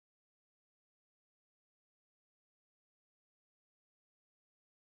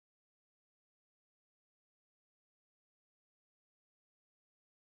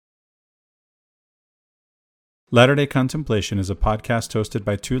Latter-day Contemplation is a podcast hosted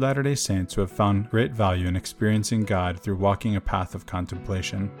by two Latter-day Saints who have found great value in experiencing God through walking a path of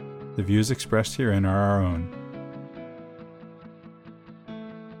contemplation. The views expressed herein are our own.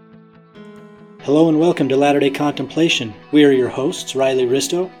 Hello and welcome to Latter-day Contemplation. We are your hosts, Riley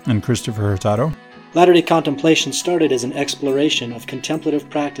Risto And Christopher Hurtado. Latter-day Contemplation started as an exploration of contemplative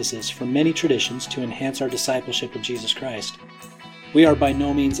practices from many traditions to enhance our discipleship of Jesus Christ. We are by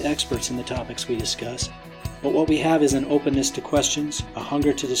no means experts in the topics we discuss, but what we have is an openness to questions, a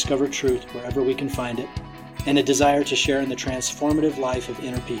hunger to discover truth wherever we can find it, and a desire to share in the transformative life of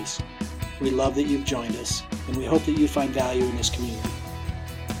inner peace. We love that you've joined us, and we hope that you find value in this community.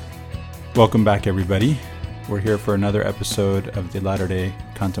 Welcome back, everybody. We're here for another episode of the Latter-day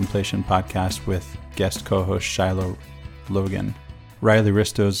Contemplation podcast with guest co-host Shiloh Logan. Riley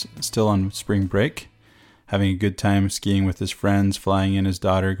Risto's still on spring break, having a good time skiing with his friends, flying in his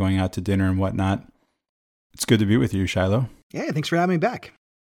daughter, going out to dinner and whatnot. It's good to be with you, Shiloh. Yeah, thanks for having me back.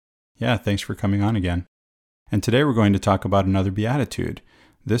 Yeah, thanks for coming on again. And today we're going to talk about another beatitude,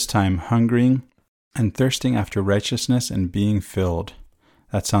 this time hungering and thirsting after righteousness and being filled.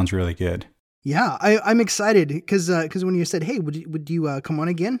 That sounds really good. Yeah, I'm excited because when you said, "Hey, would you come on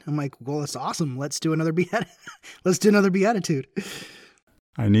again?" I'm like, "Well, that's awesome. Let's do another beatitude."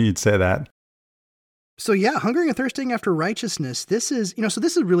 I knew you'd say that. So yeah, hungering and thirsting after righteousness. This is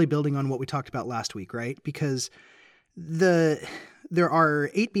really building on what we talked about last week, right? Because there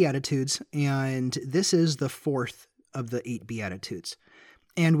are 8 beatitudes, and this is the 4th of the 8 beatitudes.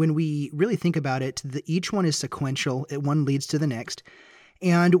 And when we really think about it, each one is sequential. One leads to the next.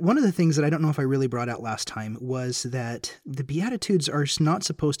 And one of the things that I don't know if I really brought out last time was that the Beatitudes are not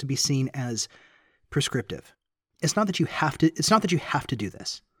supposed to be seen as prescriptive. It's not that you have to do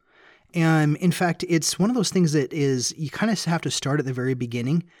this. And in fact, it's one of those things that is, you kind of have to start at the very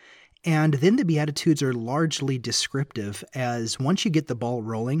beginning. And then the Beatitudes are largely descriptive, as once you get the ball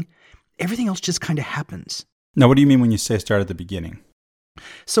rolling, everything else just kind of happens. Now, what do you mean when you say start at the beginning?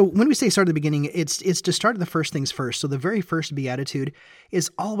 So when we say start at the beginning, it's to start the first things first. So the very first beatitude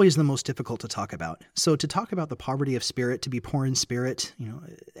is always the most difficult to talk about. So to talk about the poverty of spirit, to be poor in spirit,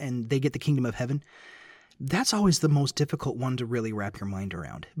 and they get the kingdom of heaven, that's always the most difficult one to really wrap your mind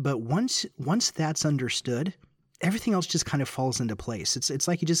around. But once that's understood, everything else just kind of falls into place. It's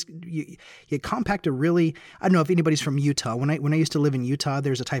like you compact a really, I don't know if anybody's from Utah. When I used to live in Utah,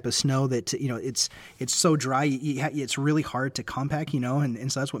 there's a type of snow that, it's so dry, it's really hard to compact,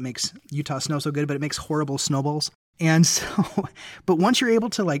 and so that's what makes Utah snow so good, but it makes horrible snowballs. And so, but once you're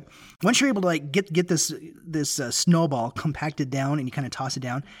able to get this snowball compacted down and you kind of toss it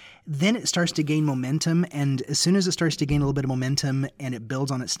down, then it starts to gain momentum. And as soon as it starts to gain a little bit of momentum and it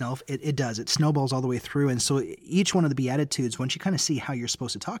builds on itself, it snowballs all the way through. And so each one of the Beatitudes, once you kind of see how you're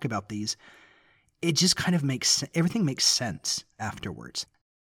supposed to talk about these, it just kind of everything makes sense afterwards.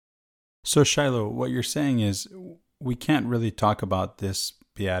 So Shiloh, what you're saying is we can't really talk about this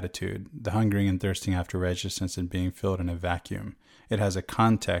beatitude, the hungering and thirsting after righteousness and being filled, in a vacuum. It has a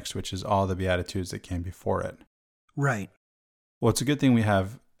context, which is all the beatitudes that came before it. Right. Well, it's a good thing we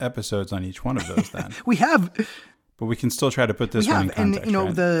have episodes on each one of those then. We have. But we can still try to put this one in context. And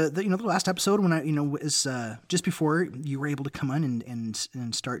right? the last episode when I was just before you were able to come on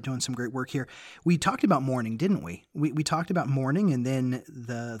and start doing some great work here, we talked about mourning, didn't we? We talked about mourning, and then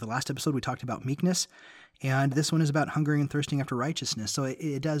the last episode we talked about meekness. And this one is about hungering and thirsting after righteousness. So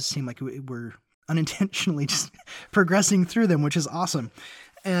it does seem like we're unintentionally just progressing through them, which is awesome.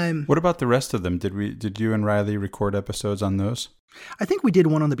 What about the rest of them? Did you and Riley record episodes on those? I think we did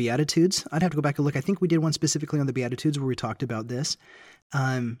one on the Beatitudes. I'd have to go back and look. I think we did one specifically on the Beatitudes where we talked about this.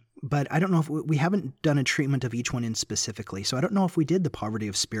 But I don't know if we haven't done a treatment of each one in specifically. So I don't know if we did the poverty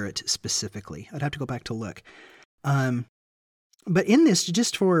of spirit specifically. I'd have to go back to look. But in this,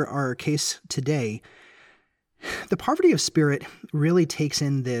 just for our case today, the poverty of spirit really takes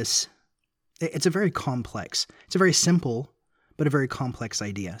in this. It's a very simple, but a very complex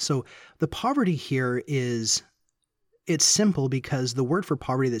idea. So the poverty here it's simple because the word for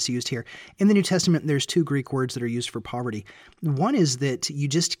poverty that's used here in the New Testament, there's 2 Greek words that are used for poverty. One is that you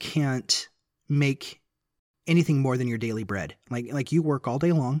just can't make anything more than your daily bread. Like you work all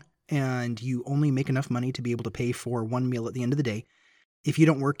day long and you only make enough money to be able to pay for one meal at the end of the day. If you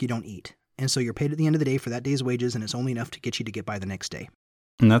don't work, you don't eat. And so you're paid at the end of the day for that day's wages, and it's only enough to get you to get by the next day.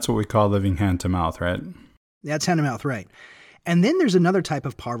 And that's what we call living hand to mouth, right? That's hand to mouth, right. And then there's another type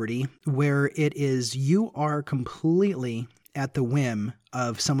of poverty where it is you are completely at the whim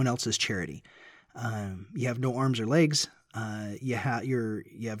of someone else's charity. You have no arms or legs. You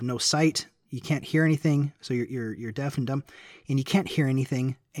have no sight. You can't hear anything. So you're deaf and dumb, and you can't hear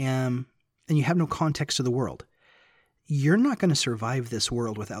anything. And you have no context to the world. you're not going to survive this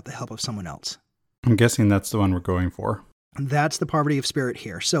world without the help of someone else. I'm guessing that's the one we're going for. That's the poverty of spirit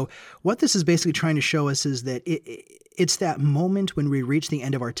here. So what this is basically trying to show us is that it's that moment when we reach the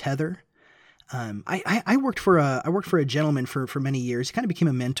end of our tether. I worked for a gentleman for many years. He kind of became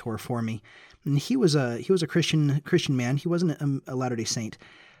a mentor for me, and he was a Christian man. He wasn't a Latter-day Saint,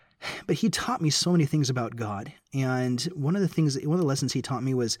 but he taught me so many things about God. And one of the lessons he taught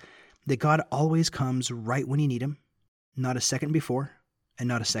me was that God always comes right when you need him, not a second before and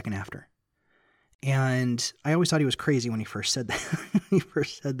not a second after. And I always thought he was crazy when he first said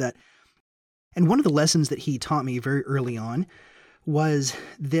that. And one of the lessons that he taught me very early on was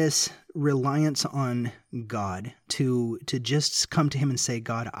this reliance on God to just come to him and say,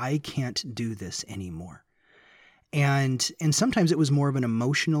 God, I can't do this anymore. And sometimes it was more of an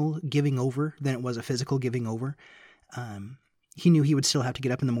emotional giving over than it was a physical giving over. He knew he would still have to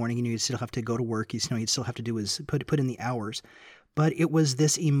get up in the morning. He knew he'd still have to go to work. He'd still have to do his put in the hours. But it was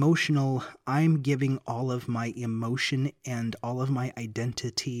this emotional, I'm giving all of my emotion and all of my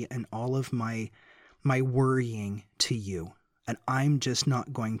identity and all of my worrying to you. And I'm just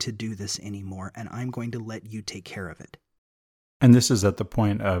not going to do this anymore. And I'm going to let you take care of it. And this is at the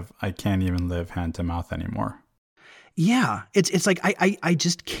point of, I can't even live hand to mouth anymore. Yeah. It's like, I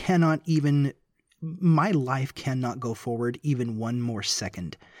just cannot even, my life cannot go forward even one more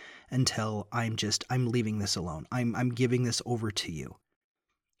second until I'm leaving this alone. I'm giving this over to you.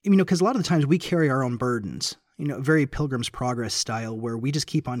 Because a lot of the times we carry our own burdens, very Pilgrim's Progress style, where we just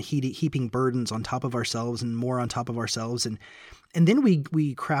keep on heaping burdens on top of ourselves and more on top of ourselves. And then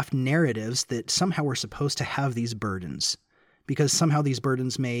we craft narratives that somehow we're supposed to have these burdens because somehow these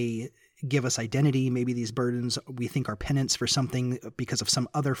burdens may give us identity. Maybe these burdens we think are penance for something because of some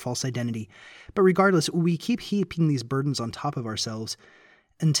other false identity. But regardless, we keep heaping these burdens on top of ourselves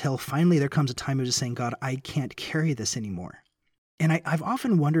until finally there comes a time of just saying, God, I can't carry this anymore. And I've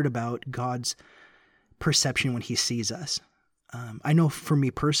often wondered about God's perception when he sees us. I know for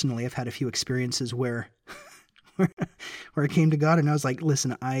me personally, I've had a few experiences where I came to God and I was like,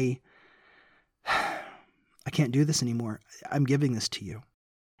 listen, I can't do this anymore. I'm giving this to you.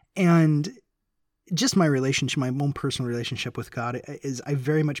 And just my relationship, my own personal relationship with God is, I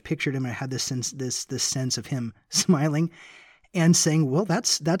very much pictured him. I had this sense of him smiling and saying, well,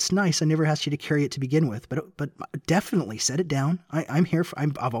 that's nice. I never asked you to carry it to begin with, but definitely set it down. I'm here.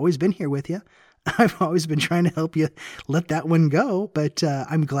 I've always been here with you. I've always been trying to help you let that one go, but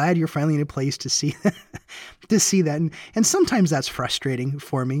I'm glad you're finally in a place to see that. And sometimes that's frustrating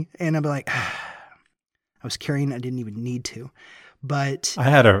for me. And I'm like, I was carrying, I didn't even need to. But I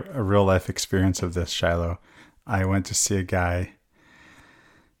had a real life experience of this, Shiloh. I went to see to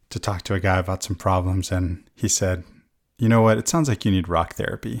talk to a guy about some problems, and he said, you know what? It sounds like you need rock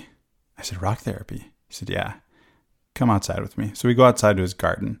therapy. I said, rock therapy? He said, yeah. Come outside with me. So we go outside to his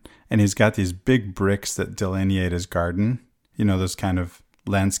garden, and he's got these big bricks that delineate his garden. Those kind of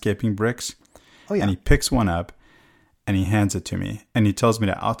landscaping bricks. Oh, yeah. And he picks one up, and he hands it to me, and he tells me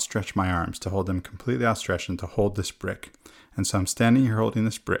to outstretch my arms, to hold them completely outstretched and to hold this brick. And so I'm standing here holding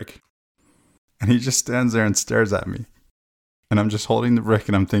this brick, and he just stands there and stares at me. And I'm just holding the brick,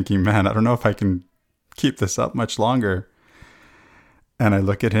 and I'm thinking, man, I don't know if I can keep this up much longer. And I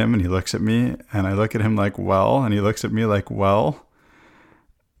look at him, and he looks at me, and I look at him like, well, and he looks at me like, well.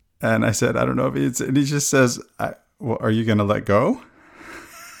 And I said, I don't know if it's, and he just says, well, are you going to let go?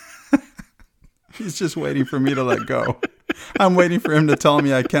 He's just waiting for me to let go. I'm waiting for him to tell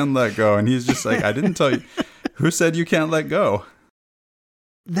me I can let go. And he's just like, I didn't tell you. Who said you can't let go?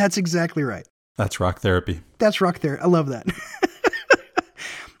 That's exactly right. That's rock therapy. That's rock therapy. I love that.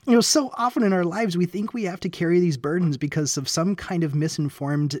 So often in our lives, we think we have to carry these burdens because of some kind of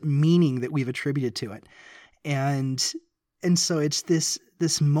misinformed meaning that we've attributed to it. And so it's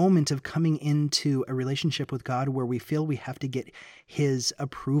this moment of coming into a relationship with God where we feel we have to get his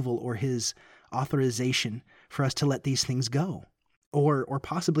approval or his authorization for us to let these things go, or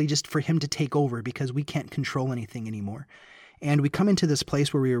possibly just for him to take over because we can't control anything anymore. And we come into this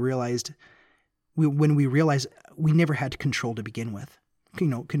place where when we realize we never had control to begin with.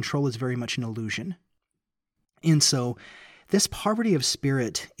 Control is very much an illusion. And so this poverty of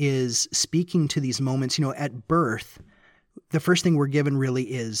spirit is speaking to these moments. At birth, the first thing we're given really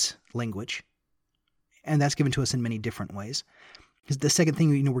is language. And that's given to us in many different ways. The second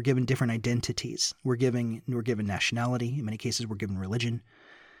thing, we're given different identities. We're given nationality. In many cases, we're given religion.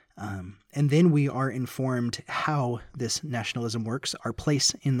 And then we are informed how this nationalism works, our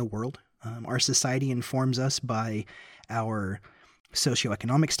place in the world. Our society informs us by our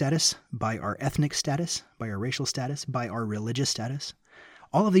socioeconomic status, by our ethnic status, by our racial status, by our religious status.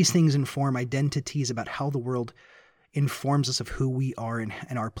 All of these things inform identities about how the world informs us of who we are and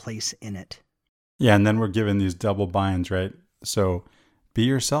our place in it. Yeah, and then we're given these double binds, right? So be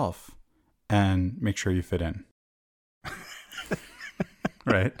yourself and make sure you fit in.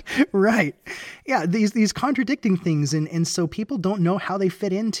 Right? Right. Yeah, these contradicting things. And so people don't know how they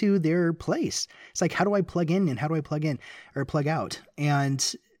fit into their place. It's like, how do I plug in and how do I plug in or plug out? And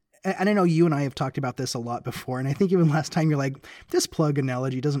I know you and I have talked about this a lot before. And I think even last time you're like, this plug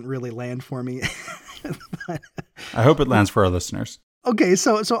analogy doesn't really land for me. But, I hope it lands for our listeners. Okay,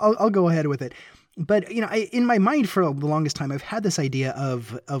 so I'll go ahead with it. But, in my mind for the longest time, I've had this idea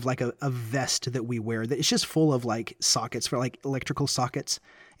of like a vest that we wear that it's just full of like sockets for like electrical sockets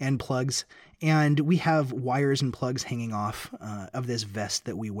and plugs. And we have wires and plugs hanging off of this vest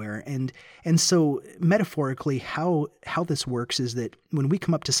that we wear. And so metaphorically, how this works is that when we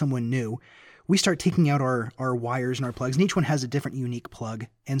come up to someone new, we start taking out our wires and our plugs, and each one has a different unique plug.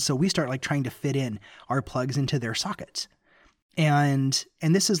 And so we start like trying to fit in our plugs into their sockets. And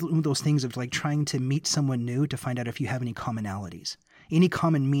this is one of those things of like trying to meet someone new to find out if you have any commonalities, any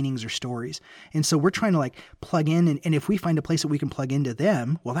common meanings or stories. And so we're trying to like plug in, and if we find a place that we can plug into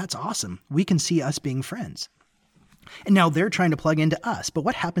them, well, that's awesome. We can see us being friends. And now they're trying to plug into us. But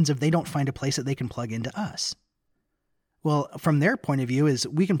what happens if they don't find a place that they can plug into us? Well, from their point of view is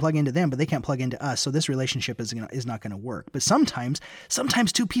we can plug into them, but they can't plug into us. So this relationship is not going to work. But sometimes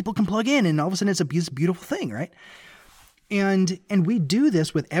two people can plug in, and all of a sudden it's a beautiful thing, right? And we do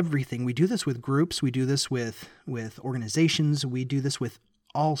this with everything. We do this with groups. We do this with organizations. We do this with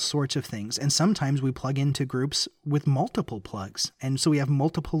all sorts of things. And sometimes we plug into groups with multiple plugs. And so we have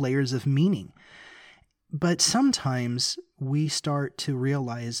multiple layers of meaning. But sometimes we start to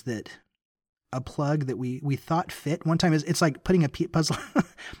realize that a plug that we thought fit one time it's like putting a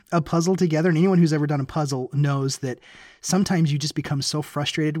puzzle together. And anyone who's ever done a puzzle knows that sometimes you just become so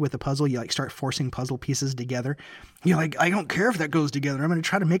frustrated with a puzzle, you like start forcing puzzle pieces together. You're like, I don't care if that goes together. I'm going to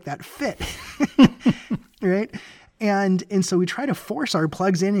try to make that fit. Right. And so we try to force our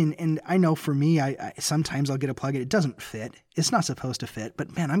plugs in. And I know for me, I sometimes I'll get a plug and it doesn't fit. It's not supposed to fit,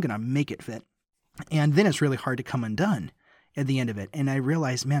 but man, I'm going to make it fit. And then it's really hard to come undone at the end of it. And I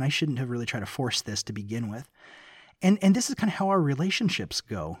realized, man, I shouldn't have really tried to force this to begin with. And this is kind of how our relationships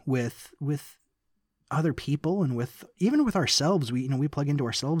go with other people and even with ourselves. We plug into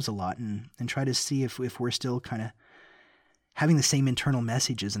ourselves a lot and try to see if we're still kind of having the same internal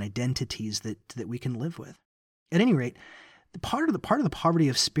messages and identities that we can live with. At any rate, part of the poverty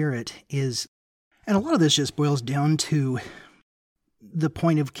of spirit is, and a lot of this just boils down to the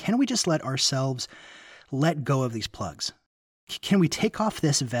point of, can we just let ourselves let go of these plugs? Can we take off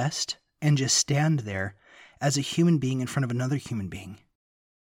this vest and just stand there as a human being in front of another human being?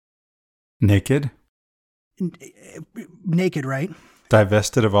 Naked? Naked, right?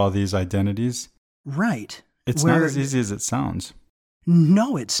 Divested of all these identities? Right. It's not as easy as it sounds.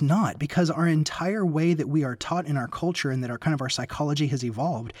 No, it's not, because our entire way that we are taught in our culture and that our psychology has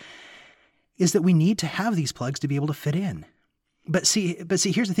evolved is that we need to have these plugs to be able to fit in. But see,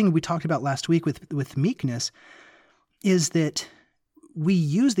 here's the thing we talked about last week with meekness, is that we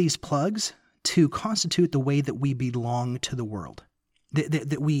use these plugs to constitute the way that we belong to the world,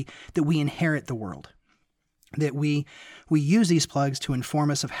 that we inherit the world, that we use these plugs to inform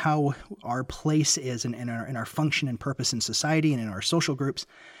us of how our place is in our function and purpose in society and in our social groups,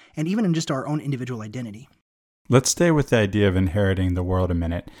 and even in just our own individual identity. Let's stay with the idea of inheriting the world a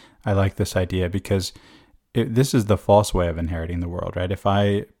minute. I like this idea because this is the false way of inheriting the world, right? If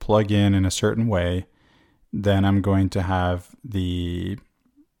I plug in a certain way, then I'm going to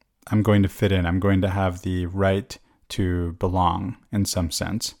fit in. I'm going to have the right to belong in some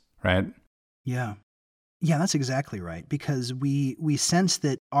sense, right? Yeah. Yeah, that's exactly right. Because we sense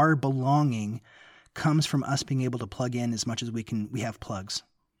that our belonging comes from us being able to plug in as much as we have plugs.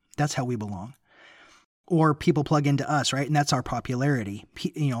 That's how we belong. Or people plug into us, right? And that's our popularity.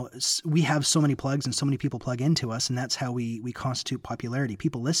 We have so many plugs and so many people plug into us, and that's how we constitute popularity.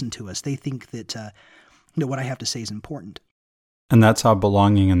 People listen to us. They think that what I have to say is important. And that's how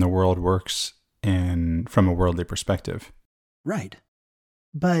belonging in the world works from a worldly perspective. Right.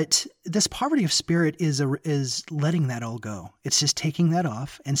 But this poverty of spirit is letting that all go. It's just taking that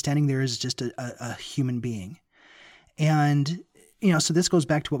off and standing there as just a human being. And, so this goes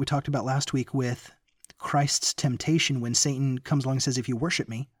back to what we talked about last week with Christ's temptation when Satan comes along and says, if you worship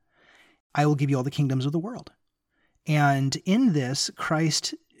me, I will give you all the kingdoms of the world. And in this,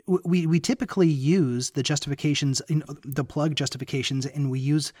 Christ... We typically use the justifications, the plug justifications, and we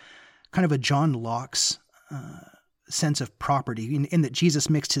use kind of a John Locke's sense of property in that Jesus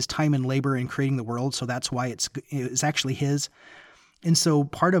mixed his time and labor in creating the world, so that's why it's actually his. And so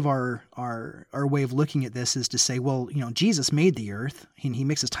part of our way of looking at this is to say, well, Jesus made the earth and he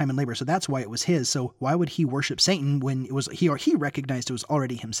mixes time and labor. So that's why it was his. So why would he worship Satan when it was he recognized it was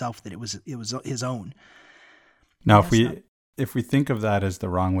already himself, that it was his own? Now, if we think of that as the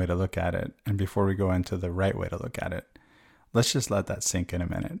wrong way to look at it, and before we go into the right way to look at it, let's just let that sink in a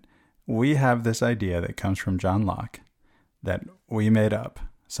minute. We have this idea that comes from John Locke that we made up,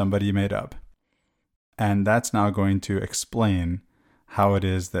 somebody made up. And that's now going to explain how it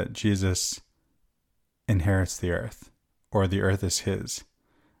is that Jesus inherits the earth, or the earth is his,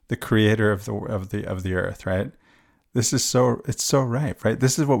 the creator of the earth, right? It's so right?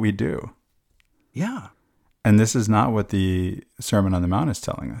 This is what we do. Yeah. And this is not what the Sermon on the Mount is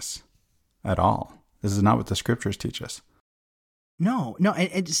telling us at all. This is not what the scriptures teach us. No,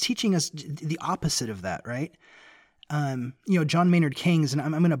 it's teaching us the opposite of that, right? John Maynard Keynes, and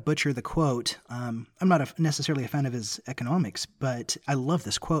I'm going to butcher the quote. I'm not necessarily a fan of his economics, but I love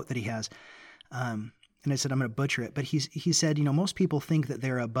this quote that he has. And I said I'm going to butcher it, but he said, most people think that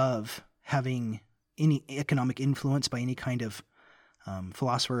they're above having any economic influence by any kind of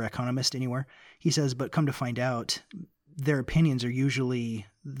philosopher or economist anywhere. He says, but come to find out, their opinions are usually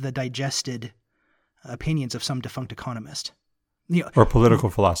the digested opinions of some defunct economist. Or political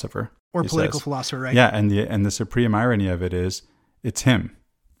philosopher. Or political philosopher, right? Yeah, and the supreme irony of it is, it's him.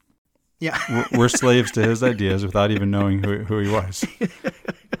 Yeah. We're slaves to his ideas without even knowing who he was.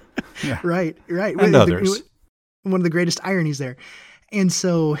 Yeah. Right. And others. One of the greatest ironies there. And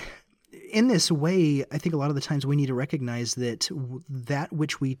so in this way, I think a lot of the times we need to recognize that that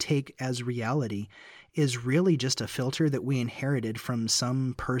which we take as reality is really just a filter that we inherited from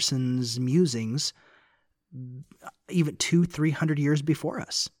some person's musings even 200-300 years before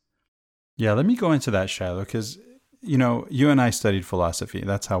us. Yeah, let me go into that, Shiloh, because, you and I studied philosophy.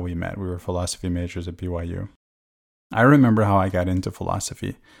 That's how we met. We were philosophy majors at BYU. I remember how I got into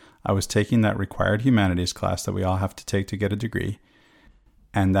philosophy. I was taking that required humanities class that we all have to take to get a degree,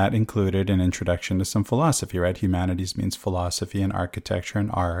 and that included an introduction to some philosophy, right? Humanities means philosophy and architecture and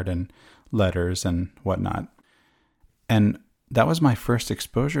art and letters and whatnot. And that was my first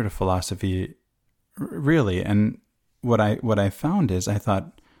exposure to philosophy, really. And what I found is I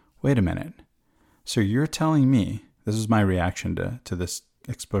thought, wait a minute. So you're telling me, this is my reaction to this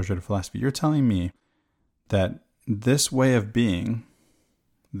exposure to philosophy, you're telling me that this way of being,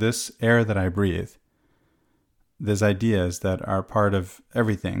 this air that I breathe, these ideas that are part of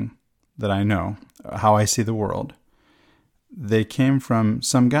everything that I know, how I see the world, they came from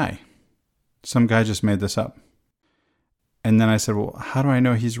some guy. Some guy just made this up. And then I said, well, how do I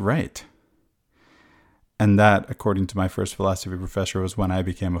know he's right? And that, according to my first philosophy professor, was when I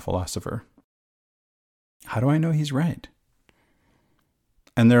became a philosopher. How do I know he's right?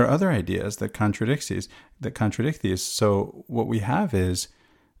 And there are other ideas that contradict these. So what we have is,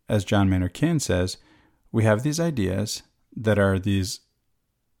 as John Maynard Keynes says, we have these ideas that are these,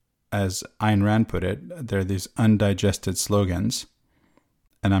 as Ayn Rand put it, they're these undigested slogans.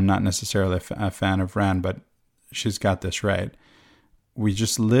 And I'm not necessarily a fan of Rand, but she's got this right. We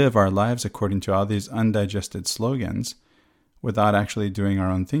just live our lives according to all these undigested slogans without actually doing our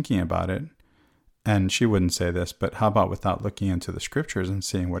own thinking about it. And she wouldn't say this, but how about without looking into the scriptures and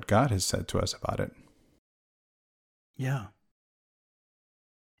seeing what God has said to us about it? Yeah.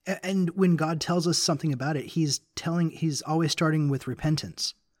 And when God tells us something about it, he's always starting with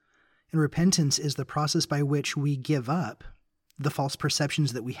repentance. And repentance is the process by which we give up the false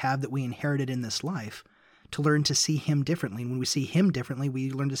perceptions that we have, that we inherited in this life, to learn to see him differently. And when we see him differently, we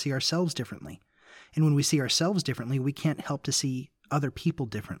learn to see ourselves differently. And when we see ourselves differently, we can't help to see other people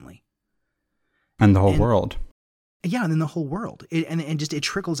differently. And the whole world. Yeah, and then the whole world. It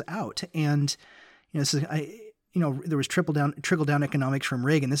trickles out. And this is, there was trickle down economics from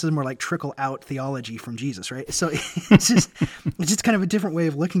Reagan. This is more like trickle out theology from Jesus, right? So it's just kind of a different way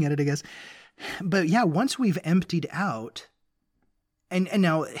of looking at it, I guess. But yeah, once we've emptied out, and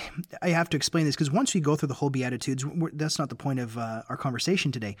now I have to explain this, because once we go through the whole Beatitudes, that's not the point of our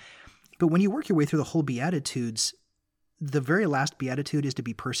conversation today. But when you work your way through the whole Beatitudes, the very last Beatitude is to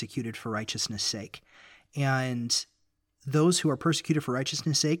be persecuted for righteousness' sake. And those who are persecuted for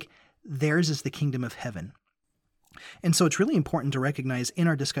righteousness' sake, theirs is the kingdom of heaven. And so it's really important to recognize in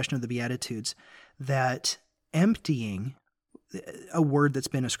our discussion of the Beatitudes that emptying, a word that's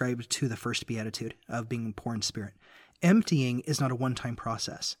been ascribed to the first Beatitude of being poor in spirit, emptying is not a one-time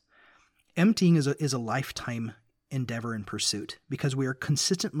process. Emptying is a lifetime endeavor and pursuit, because we are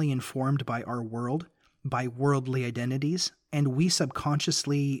consistently informed by our world, by worldly identities, and we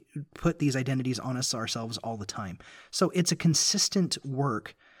subconsciously put these identities on us ourselves all the time. So it's a consistent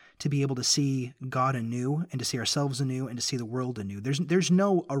work to be able to see God anew and to see ourselves anew and to see the world anew. There's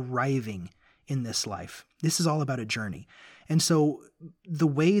no arriving in this life. This is all about a journey. And so the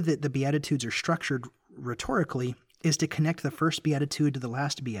way that the Beatitudes are structured rhetorically is to connect the first Beatitude to the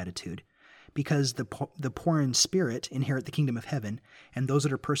last Beatitude, because the poor in spirit inherit the kingdom of heaven, and those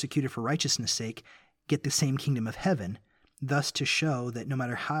that are persecuted for righteousness' sake get the same kingdom of heaven, thus to show that no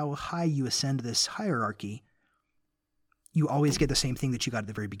matter how high you ascend this hierarchy, you always get the same thing that you got at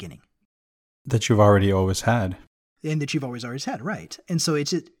the very beginning. That you've already always had. And that you've always had, right. And so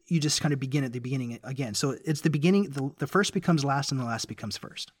you just kind of begin at the beginning again. So it's the beginning, the first becomes last and the last becomes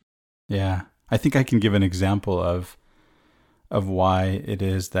first. Yeah. I think I can give an example of why it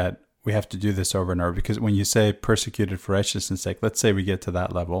is that we have to do this over and over. Because when you say persecuted for righteousness' sake, let's say we get to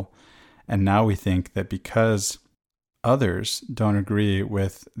that level, and now we think that because others don't agree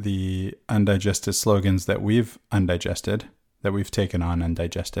with the undigested slogans that we've undigested, that we've taken on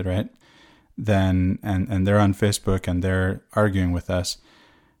undigested, right? Then, and they're on Facebook and they're arguing with us,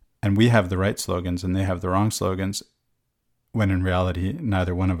 and we have the right slogans and they have the wrong slogans, when in reality,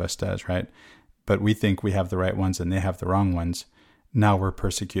 neither one of us does, right? But we think we have the right ones and they have the wrong ones. Now we're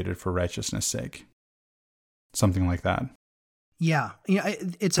persecuted for righteousness' sake. Something like that. Yeah.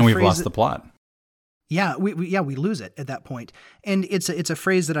 It's and we've lost the plot. Yeah, we lose it at that point. And it's a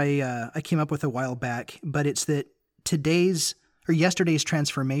phrase that I came up with a while back, but it's that yesterday's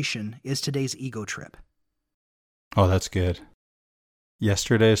transformation is today's ego trip. Oh, that's good.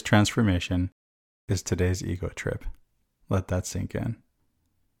 Yesterday's transformation is today's ego trip. Let that sink in.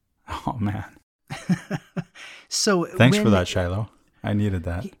 Oh, man. So thanks for that, Shiloh. I needed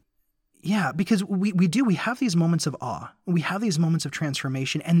that. Yeah, because we have these moments of awe. We have these moments of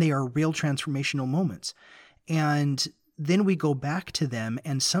transformation, and they are real transformational moments. And then we go back to them,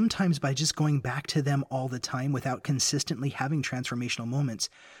 and sometimes by just going back to them all the time without consistently having transformational moments,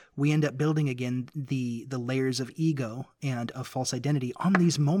 we end up building again the layers of ego and of false identity on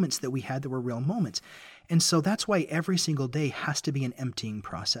these moments that we had that were real moments. And so that's why every single day has to be an emptying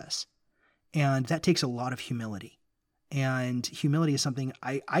process. And that takes a lot of humility. And humility is something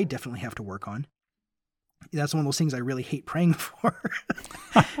I definitely have to work on. That's one of those things I really hate praying for.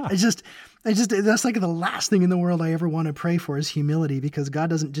 That's like the last thing in the world I ever want to pray for is humility, because God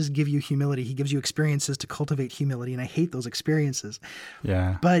doesn't just give you humility. He gives you experiences to cultivate humility. And I hate those experiences.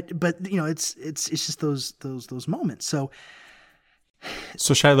 Yeah. But it's just those moments. So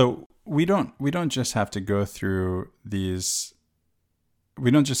Shiloh, we don't just have to go through these. We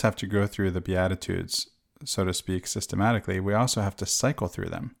don't just have to go through the Beatitudes, so to speak, systematically. We also have to cycle through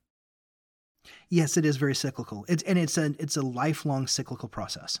them. Yes, it is very cyclical. It's a lifelong cyclical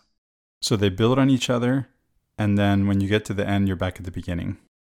process. So they build on each other, and then when you get to the end, you're back at the beginning.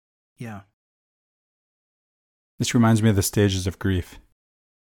 Yeah. This reminds me of the stages of grief.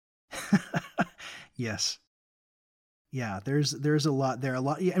 Yes. Yeah, there's a lot there,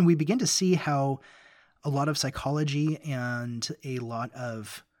 and we begin to see how a lot of psychology and a lot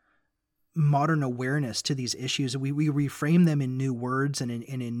of modern awareness to these issues, we reframe them in new words and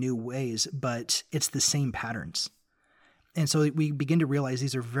in new ways, but it's the same patterns. And so we begin to realize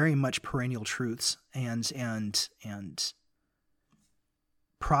these are very much perennial truths and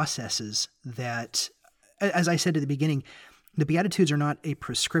processes that, as I said at the beginning, the Beatitudes are not a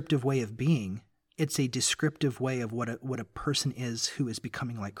prescriptive way of being. It's a descriptive way of what a person is who is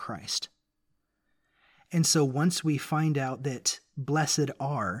becoming like Christ. And so once we find out that blessed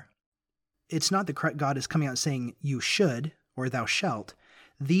are, it's not that God is coming out saying you should or thou shalt.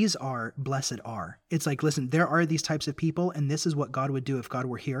 These are blessed are. It's like, listen, there are these types of people, and this is what God would do if God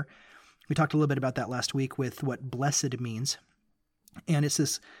were here. We talked a little bit about that last week with what blessed means. And it's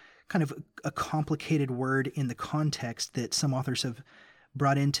this kind of a complicated word in the context that some authors have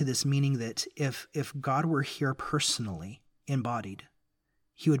brought into this meaning that if God were here personally, embodied,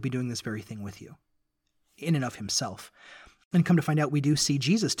 he would be doing this very thing with you in and of himself. And come to find out, we do see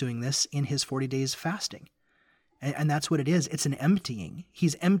Jesus doing this in his 40 days fasting. And that's what it is. It's an emptying.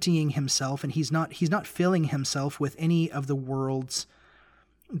 He's emptying himself, and he's not filling himself with any of the world's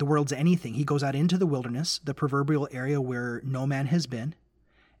anything. He goes out into the wilderness, the proverbial area where no man has been.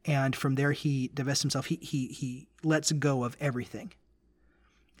 And from there, he divests himself. He lets go of everything.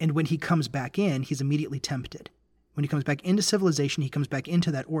 And when he comes back in, he's immediately tempted. When he comes back into civilization, he comes back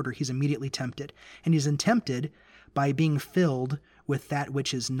into that order, he's immediately tempted. And he's tempted by being filled with that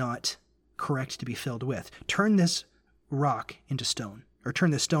which is not correct to be filled with. Turn this rock into stone, or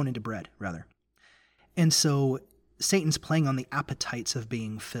turn this stone into bread, rather. And so Satan's playing on the appetites of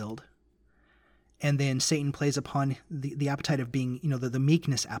being filled. And then Satan plays upon the appetite of being, the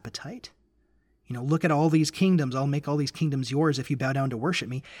meekness appetite. Look at all these kingdoms. I'll make all these kingdoms yours if you bow down to worship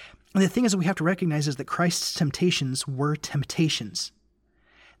me. And the thing is that we have to recognize is that Christ's temptations were temptations.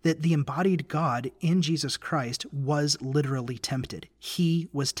 That the embodied God in Jesus Christ was literally tempted. He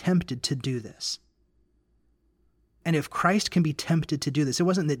was tempted to do this. And if Christ can be tempted to do this, it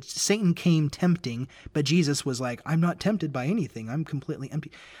wasn't that Satan came tempting, but Jesus was like, I'm not tempted by anything. I'm completely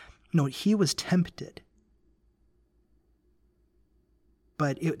empty. No, he was tempted.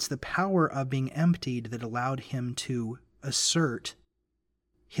 But it's the power of being emptied that allowed him to assert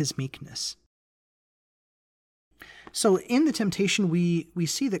his meekness. So in the temptation, we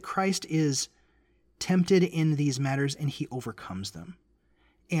see that Christ is tempted in these matters and he overcomes them.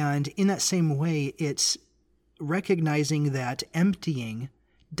 And in that same way, it's recognizing that emptying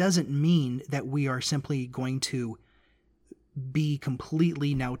doesn't mean that we are simply going to be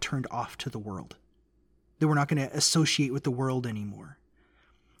completely now turned off to the world, that we're not going to associate with the world anymore.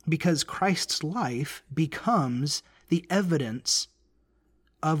 Because Christ's life becomes the evidence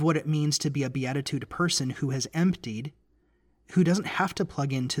of what it means to be a beatitude person who has emptied, who doesn't have to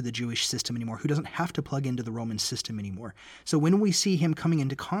plug into the Jewish system anymore, who doesn't have to plug into the Roman system anymore. So when we see him coming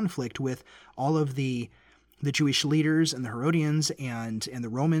into conflict with all of the Jewish leaders and the Herodians and the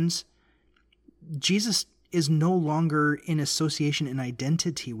Romans, Jesus is no longer in association and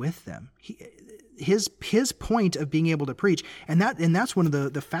identity with them. His point of being able to preach, and that's one of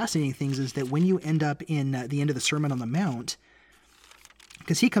the fascinating things, is that when you end up in the end of the Sermon on the Mount,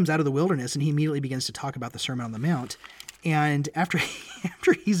 because he comes out of the wilderness and he immediately begins to talk about the Sermon on the Mount, and after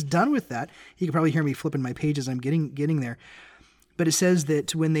he's done with that, you can probably hear me flipping my pages. I'm getting there, but it says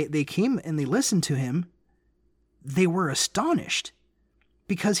that when they came and they listened to him, they were astonished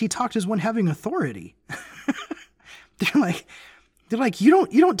because he talked as one having authority. They're like, you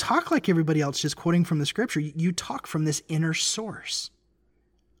don't talk like everybody else just quoting from the scripture. You talk from this inner source.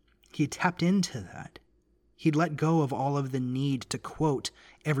 He tapped into that. He'd let go of all of the need to quote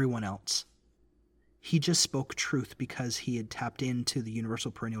everyone else. He just spoke truth because he had tapped into the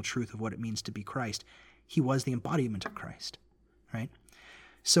universal perennial truth of what it means to be Christ. He was the embodiment of Christ, right?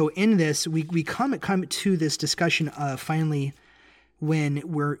 So in this, we come to this discussion of finally when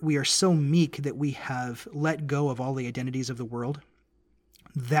we are so meek that we have let go of all the identities of the world.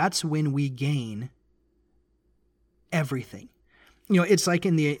 That's when we gain everything. It's like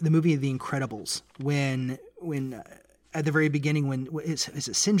in the movie The Incredibles, when at the very beginning, when is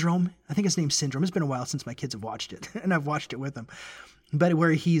it Syndrome? I think his name's Syndrome. It's been a while since my kids have watched it, and I've watched it with them. But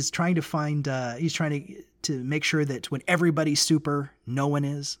where he's trying to find, he's trying to make sure that when everybody's super, no one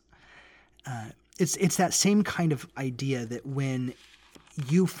is. It's that same kind of idea that when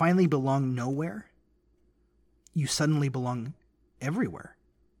you finally belong nowhere, you suddenly belong everywhere.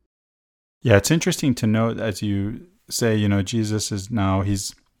 Yeah, it's interesting to note, as you say, Jesus is now,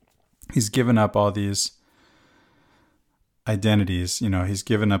 he's given up all these identities. He's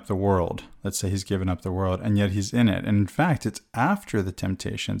given up the world. Let's say he's given up the world, and yet he's in it. And in fact, it's after the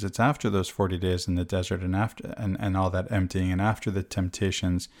temptations, it's after those 40 days in the desert and after and all that emptying, and after the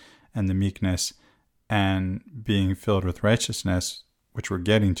temptations and the meekness and being filled with righteousness, which we're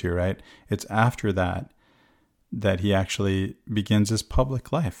getting to, right? It's after that he actually begins his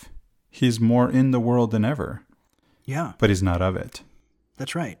public life. He's more in the world than ever. Yeah. But he's not of it.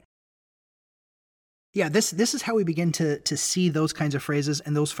 That's right. Yeah, this is how we begin to see those kinds of phrases,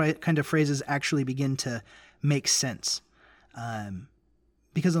 and those kind of phrases actually begin to make sense.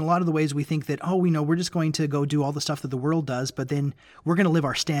 Because in a lot of the ways we think that, we're just going to go do all the stuff that the world does, but then we're going to live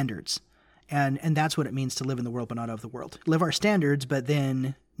our standards. And that's what it means to live in the world but not of the world. Live our standards, but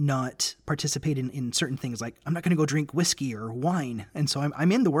then not participate in certain things, like I'm not going to go drink whiskey or wine. And so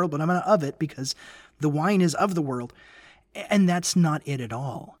I'm in the world, but I'm not of it because the wine is of the world. And that's not it at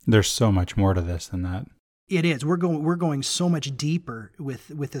all. There's so much more to this than that. It is. We're going so much deeper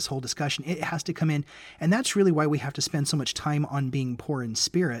with this whole discussion. It has to come in. And that's really why we have to spend so much time on being poor in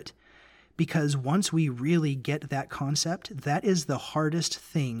spirit. Because once we really get that concept, that's the hardest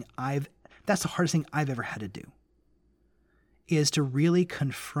thing I've ever had to do, is to really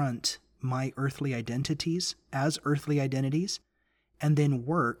confront my earthly identities as earthly identities and then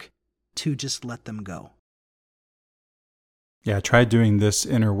work to just let them go. Yeah, try doing this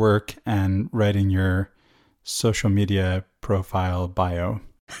inner work and writing your social media profile bio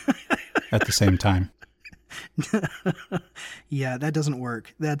at the same time. Yeah, that doesn't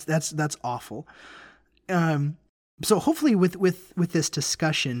work. That's awful. So hopefully with this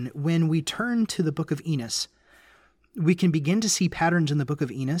discussion, when we turn to the book of Enos, we can begin to see patterns in the book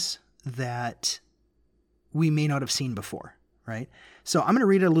of Enos that we may not have seen before, right? So I'm going to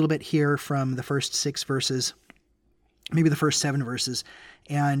read a little bit here from the first 6 verses maybe the first 7 verses,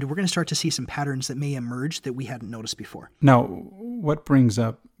 and we're going to start to see some patterns that may emerge that we hadn't noticed before. Now, what brings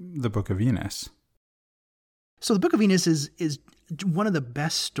up the book of Enos? So the book of Enos is one of the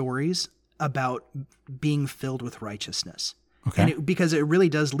best stories about being filled with righteousness. Okay. And because it really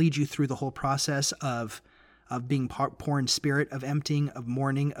does lead you through the whole process of being poor in spirit, of emptying, of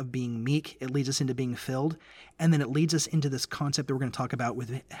mourning, of being meek. It leads us into being filled. And then it leads us into this concept that we're going to talk about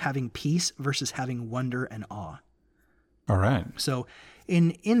with having peace versus having wonder and awe. All right. So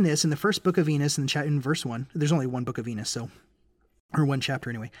in the first book of Enos, in verse 1, there's only one book of Enos, or one chapter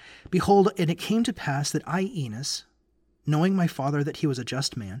anyway. Behold, and it came to pass that I, Enos, knowing my father that he was a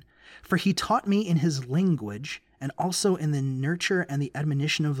just man, for he taught me in his language, and also in the nurture and the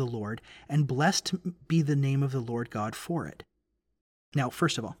admonition of the Lord, and blessed be the name of the Lord God for it. Now,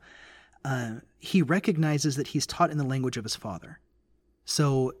 first of all, he recognizes that he's taught in the language of his father.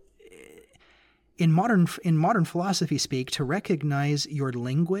 So in modern philosophy speak, to recognize your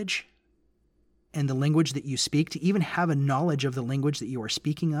language and the language that you speak, to even have a knowledge of the language that you are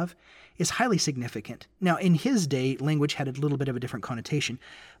speaking of, is highly significant. Now, in his day, language had a little bit of a different connotation,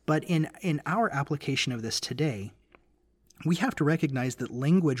 but in our application of this today, we have to recognize that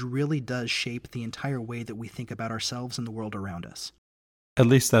language really does shape the entire way that we think about ourselves and the world around us. At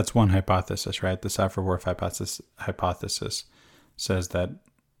least that's one hypothesis, right? The Sapir-Whorf hypothesis says that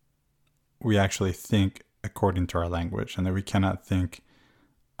we actually think according to our language and that we cannot think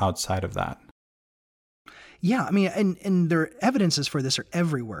outside of that. Yeah, I mean, and their evidences for this are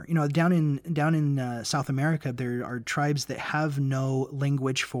everywhere. You know, down in South America, there are tribes that have no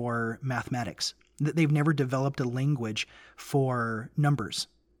language for mathematics. They've never developed a language for numbers.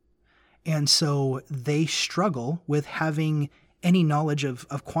 And so they struggle with having any knowledge of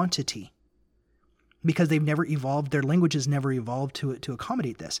quantity because they've never evolved, their language has never evolved to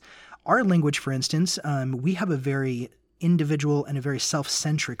accommodate this. Our language, for instance, we have a very individual and a very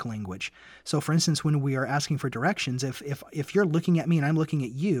self-centric language. So for instance, when we are asking for directions, if you're looking at me and I'm looking at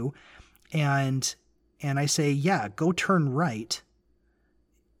you and I say, yeah, go turn right,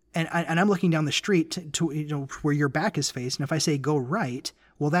 and I'm looking down the street to you know where your back is faced, and if I say go right,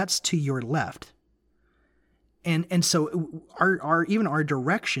 well, that's to your left. And so our even our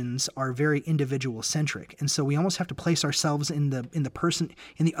directions are very individual centric, and so we almost have to place ourselves in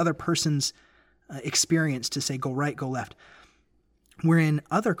the other person's experience to say go right, go left. Where in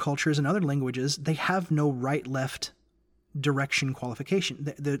other cultures and other languages, they have no right-left direction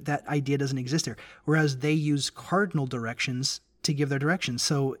qualification. That idea doesn't exist there. Whereas they use cardinal directions to give their directions.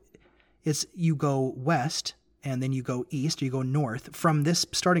 So it's you go west, and then you go east, or you go north. From this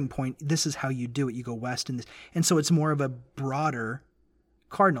starting point, this is how you do it. You go west, and so it's more of a broader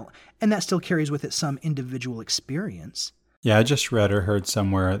cardinal. And that still carries with it some individual experience. Yeah, I just read or heard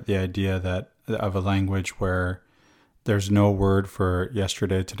somewhere the idea that of a language where there's no word for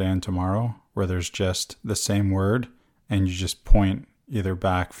yesterday, today, and tomorrow, where there's just the same word, and you just point either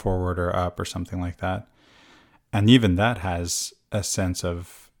back, forward, or up, or something like that. And even that has a sense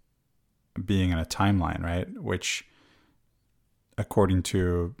of being in a timeline, right? Which, according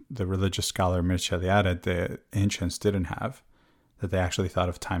to the religious scholar Mircea Eliade, the ancients didn't have, that they actually thought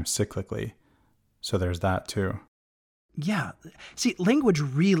of time cyclically. So there's that too. Yeah. See, language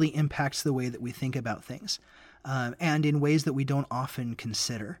really impacts the way that we think about things, and in ways that we don't often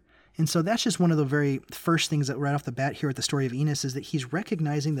consider. And so that's just one of the very first things that right off the bat here at the story of Enos is that he's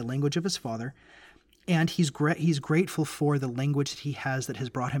recognizing the language of his father, and he's grateful for the language that he has that has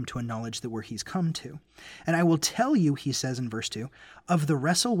brought him to a knowledge that where he's come to. And I will tell you, he says in verse 2, of the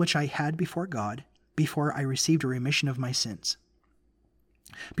wrestle which I had before God, before I received a remission of my sins.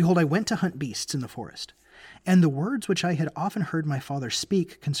 Behold, I went to hunt beasts in the forest. And the words which I had often heard my father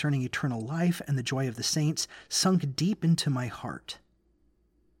speak concerning eternal life and the joy of the saints sunk deep into my heart.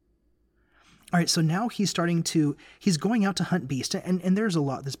 All right, so now he's going out to hunt beasts, and there's a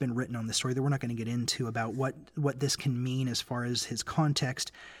lot that's been written on this story that we're not going to get into about what this can mean as far as his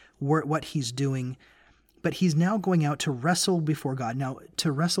context, what he's doing. But he's now going out to wrestle before God. Now,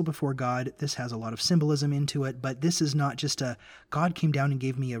 to wrestle before God, this has a lot of symbolism into it, but this is not just God came down and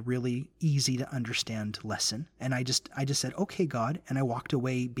gave me a really easy to understand lesson. And I just said, okay, God, and I walked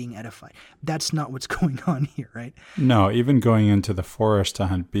away being edified. That's not what's going on here, right? No, even going into the forest to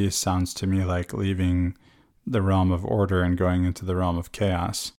hunt beasts sounds to me like leaving the realm of order and going into the realm of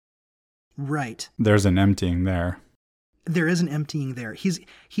chaos. Right. There's an emptying there. There is an emptying there.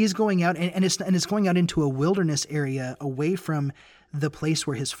 He's going out, and it's going out into a wilderness area away from the place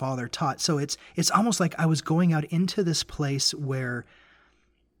where his father taught. So it's almost like I was going out into this place where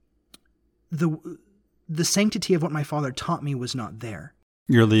the sanctity of what my father taught me was not there.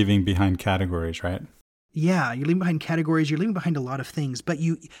 You're leaving behind categories, right? Yeah, you're leaving behind categories, you're leaving behind a lot of things, but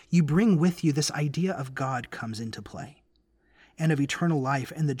you bring with you this idea of God comes into play, and of eternal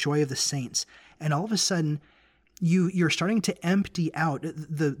life and the joy of the saints. And all of a sudden, you're starting to empty out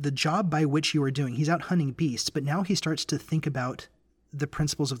the job by which you are doing. He's out hunting beasts, but now he starts to think about the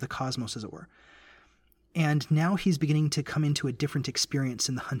principles of the cosmos, as it were. And now he's beginning to come into a different experience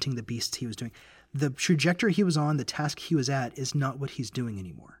in the hunting the beasts he was doing. The trajectory he was on, the task he was at, is not what he's doing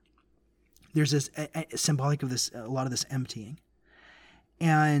anymore. There's this symbolic of this, a lot of this emptying.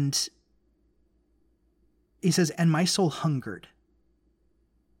 And he says, and my soul hungered.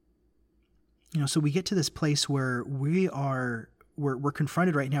 So we get to this place where we're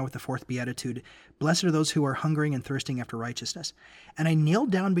confronted right now with the fourth beatitude. Blessed are those who are hungering and thirsting after righteousness. And I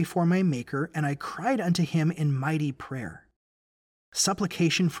kneeled down before my Maker, and I cried unto him in mighty prayer,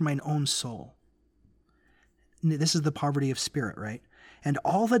 supplication for mine own soul. This is the poverty of spirit, right? And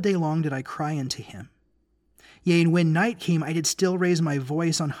all the day long did I cry unto him. Yea, and when night came, I did still raise my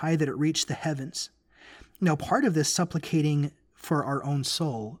voice on high that it reached the heavens. Now, part of this supplicating for our own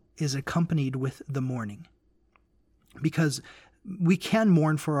soul is accompanied with the mourning, because we can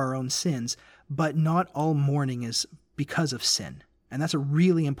mourn for our own sins, but not all mourning is because of sin. And that's a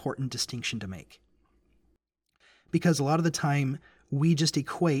really important distinction to make, because a lot of the time we just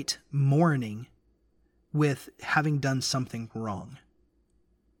equate mourning with having done something wrong.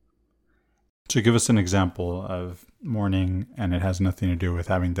 So give us an example of mourning, and it has nothing to do with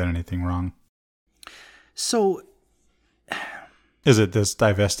having done anything wrong. So, is it this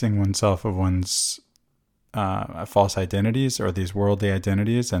divesting oneself of one's false identities or these worldly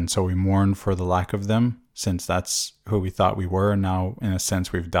identities, and so we mourn for the lack of them, since that's who we thought we were, and now in a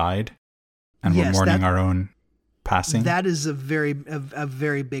sense we've died, and we're mourning our own passing? That is a very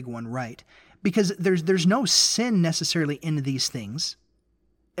big one, right? Because there's no sin necessarily in these things.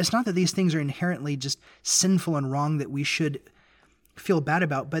 It's not that these things are inherently just sinful and wrong that we should feel bad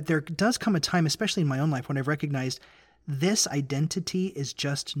about, but there does come a time, especially in my own life, when I've recognized this identity is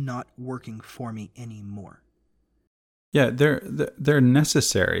just not working for me anymore. Yeah, they're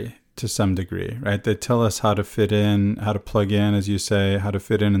necessary to some degree, right? They tell us how to fit in, how to plug in, as you say, how to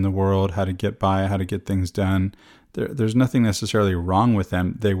fit in the world, how to get by, how to get things done. There's nothing necessarily wrong with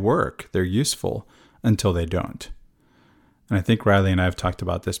them. They work. They're useful until they don't. And I think Riley and I have talked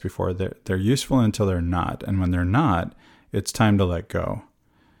about this before. They're useful until they're not. And when they're not, it's time to let go.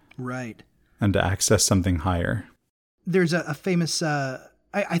 Right. And to access something higher. There's a famous,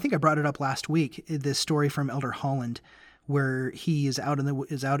 I think I brought it up last week, this story from Elder Holland, where he is out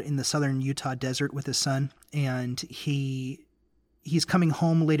in the southern Utah desert with his son, and he's coming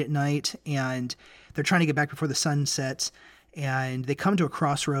home late at night, and they're trying to get back before the sun sets, and they come to a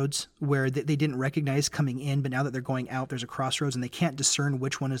crossroads where they didn't recognize coming in, but now that they're going out, there's a crossroads, and they can't discern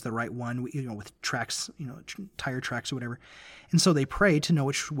which one is the right one, with tracks, tire tracks or whatever. And so they pray to know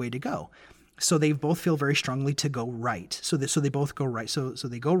which way to go. So they both feel very strongly to go right. So they both go right. So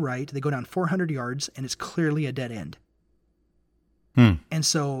they go right. They go down 400 yards, and it's clearly a dead end. And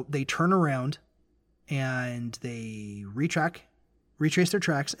so they turn around, and they retrace their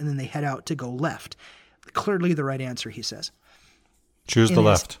tracks, and then they head out to go left. Clearly the right answer, he says. Choose the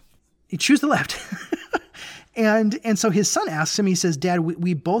left. Choose the left. And so his son asks him, he says, Dad,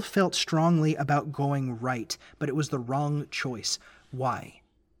 we both felt strongly about going right, but it was the wrong choice. Why?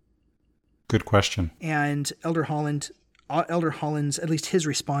 Good question. And Elder Holland's, at least his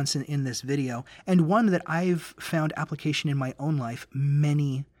response in this video, and one that I've found application in my own life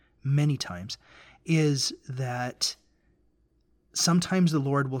many, many times, is that sometimes the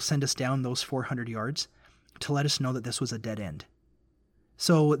Lord will send us down those 400 yards to let us know that this was a dead end.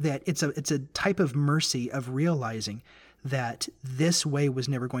 So that it's a type of mercy of realizing that this way was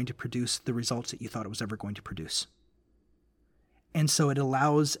never going to produce the results that you thought it was ever going to produce. And so it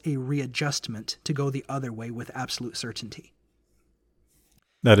allows a readjustment to go the other way with absolute certainty.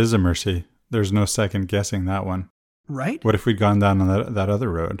 That is a mercy. There's no second guessing that one. Right? What if we'd gone down on that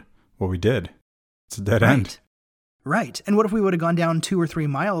other road? Well, we did. It's a dead end. Right. And what if we would have gone down 2 or 3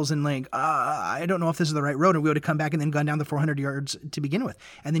 miles and I don't know if this is the right road, and we would have come back and then gone down the 400 yards to begin with,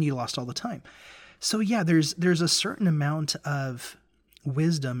 and then you lost all the time. So yeah, there's a certain amount of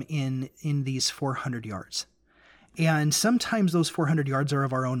wisdom in these 400 yards. And sometimes those 400 yards are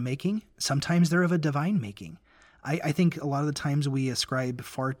of our own making. Sometimes they're of a divine making. I think a lot of the times we ascribe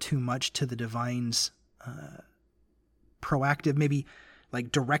far too much to the divine's proactive, maybe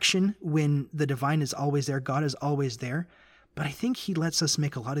like direction, when the divine is always there. God is always there. But I think he lets us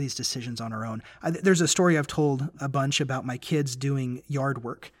make a lot of these decisions on our own. There's a story I've told a bunch about my kids doing yard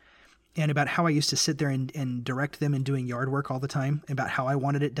work, and about how I used to sit there and direct them in doing yard work all the time, about how I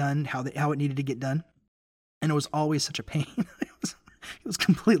wanted it done, how it needed to get done. And it was always such a pain. It was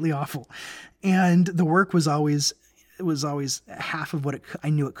completely awful. And the work was always half of what I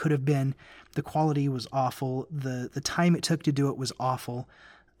knew it could have been. The quality was awful. The time it took to do it was awful.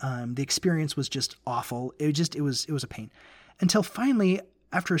 The experience was just awful. It was a pain. Until finally,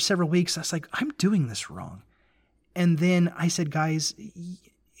 after several weeks, I was like, I'm doing this wrong. And then I said, guys,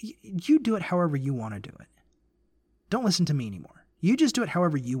 you do it however you want to do it. Don't listen to me anymore. You just do it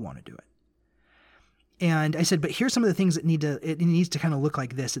however you want to do it. And I said, but here's some of the things that it needs to kind of look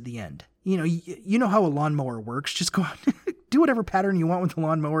like this at the end. You know how a lawnmower works. Just go out, do whatever pattern you want with the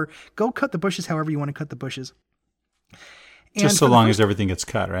lawnmower. Go cut the bushes however you want to cut the bushes. And just so long as everything gets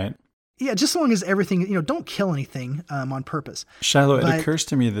cut, right? Yeah, just so long as everything, don't kill anything on purpose. Shiloh, it occurs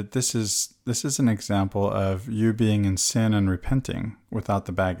to me that this is an example of you being in sin and repenting without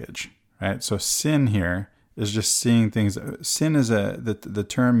the baggage, right? So sin here is just seeing things. Sin is the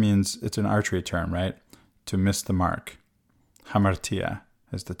term means, it's an archery term, right? To miss the mark. Hamartia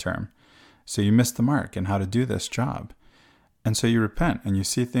is the term. So you miss the mark in how to do this job. And so you repent and you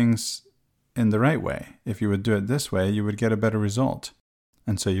see things in the right way. If you would do it this way, you would get a better result.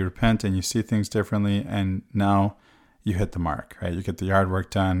 And so you repent and you see things differently, and now you hit the mark, right? You get the yard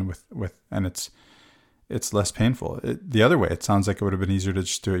work done and it's less painful. The other way, it sounds like it would have been easier to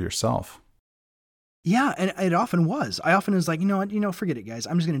just do it yourself. Yeah, and it often was. I often was like, forget it, guys.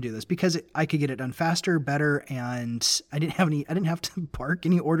 I'm just going to do this because I could get it done faster, better, and I didn't have to bark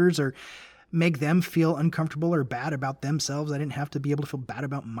any orders or make them feel uncomfortable or bad about themselves. I didn't have to be able to feel bad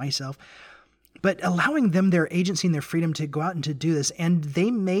about myself. But allowing them their agency and their freedom to go out and to do this, and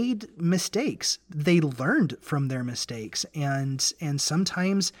they made mistakes. They learned from their mistakes, and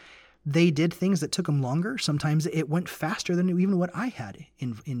sometimes they did things that took them longer. Sometimes it went faster than even what I had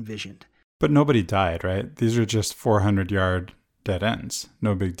envisioned. But nobody died, right? These are just 400-yard dead ends.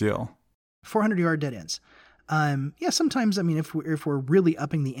 No big deal. 400-yard dead ends. Sometimes, if we're really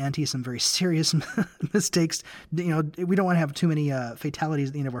upping the ante, some very serious mistakes, we don't want to have too many fatalities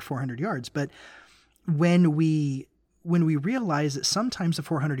at the end of our 400 yards. But when we realize that sometimes the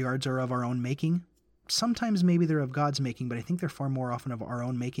 400 yards are of our own making, sometimes maybe they're of God's making, but I think they're far more often of our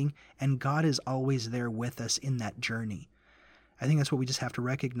own making, and God is always there with us in that journey. I think that's what we just have to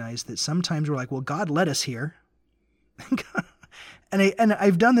recognize, that sometimes we're like, well, God led us here. And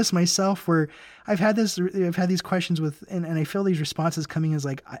I've done this myself, where I've had these questions and I feel these responses coming as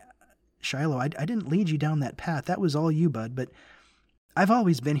like, Shiloh, I didn't lead you down that path. That was all you, bud. But I've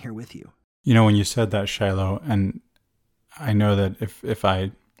always been here with you. When you said that, Shiloh, and I know that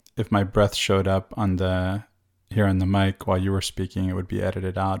if my breath showed up here on the mic while you were speaking, it would be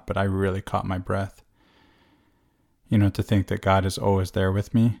edited out, but I really caught my breath. To think that God is always there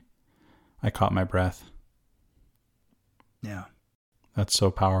with me, I caught my breath. Yeah. That's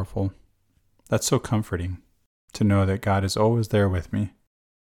so powerful. That's so comforting to know that God is always there with me.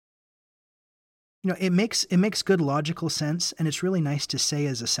 It makes good logical sense, and it's really nice to say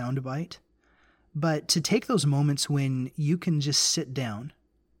as a soundbite. But to take those moments when you can just sit down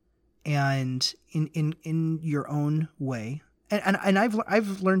and in your own way, and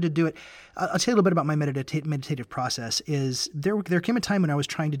I've learned to do it. I'll tell you a little bit about my meditative process. Is there came a time when I was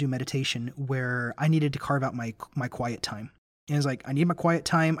trying to do meditation where I needed to carve out my quiet time. And it's like, I need my quiet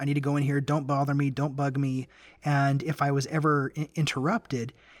time. I need to go in here. Don't bother me. Don't bug me. And if I was ever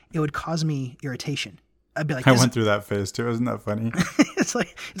interrupted, it would cause me irritation. I'd be like, I went through that phase too. Isn't that funny? It's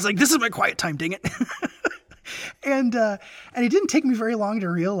like, this is my quiet time, dang it. And it didn't take me very long to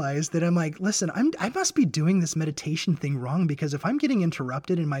realize that I'm like, listen, I must be doing this meditation thing wrong, because if I'm getting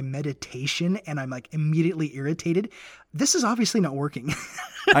interrupted in my meditation and I'm like immediately irritated, this is obviously not working.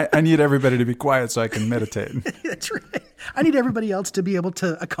 I need everybody to be quiet so I can meditate. That's right. I need everybody else to be able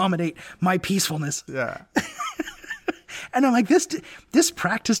to accommodate my peacefulness. Yeah. And I'm like, this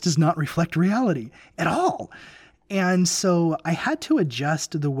practice does not reflect reality at all. And so I had to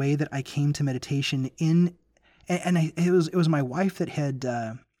adjust the way that I came to meditation it was my wife that had,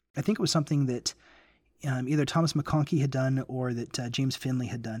 I think it was something that either Thomas McConkie had done or that James Finley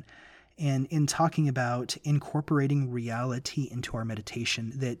had done. And in talking about incorporating reality into our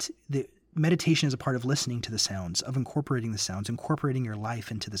meditation, that meditation is a part of listening to the sounds, of incorporating the sounds, incorporating your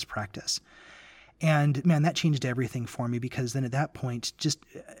life into this practice. And man, that changed everything for me, because then at that point,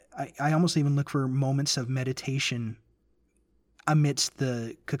 I almost even look for moments of meditation amidst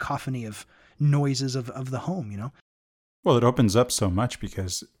the cacophony of noises of the home, Well, it opens up so much,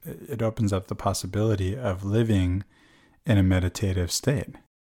 because it opens up the possibility of living in a meditative state.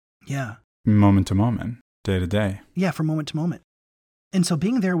 Yeah. Moment to moment, day to day. Yeah, from moment to moment. And so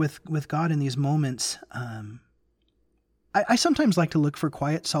being there with God in these moments, I sometimes like to look for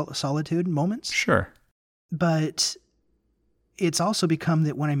quiet solitude moments. Sure. But it's also become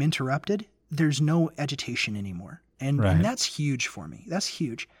that when I'm interrupted, there's no agitation anymore. And that's huge for me. That's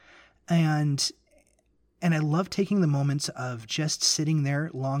huge. And I love taking the moments of just sitting there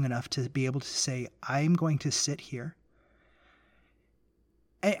long enough to be able to say, I'm going to sit here.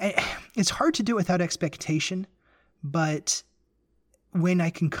 It's hard to do it without expectation, but when I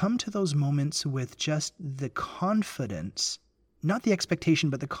can come to those moments with just the confidence, not the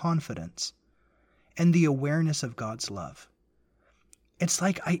expectation, but the confidence and the awareness of God's love, it's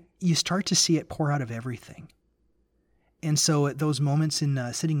like you start to see it pour out of everything. And so at those moments in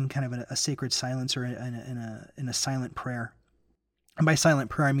sitting in kind of a sacred silence or in a silent prayer, and by silent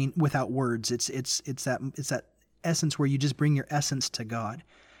prayer I mean without words. It's that essence where you just bring your essence to God,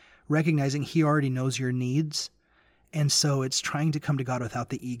 recognizing He already knows your needs, and so it's trying to come to God without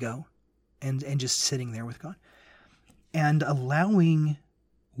the ego, and just sitting there with God, and allowing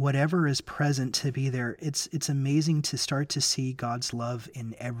whatever is present to be there. It's amazing to start to see God's love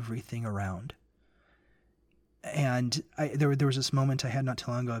in everything around. And there was this moment I had not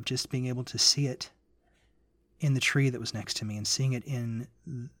too long ago of just being able to see it in the tree that was next to me, and seeing it in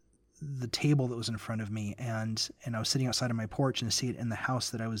the table that was in front of me, and I was sitting outside of my porch, and to see it in the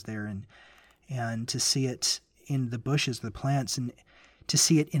house that I was there, and to see it in the bushes, the plants, and to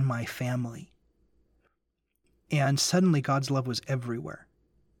see it in my family. And suddenly God's love was everywhere.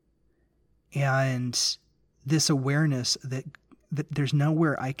 And this awareness that there's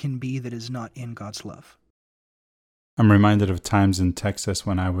nowhere I can be that is not in God's love. I'm reminded of times in Texas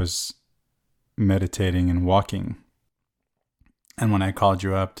when I was meditating and walking, and when I called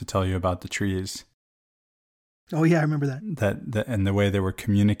you up to tell you about the trees. Oh yeah, I remember that. That and the way they were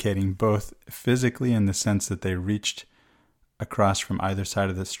communicating, both physically in the sense that they reached across from either side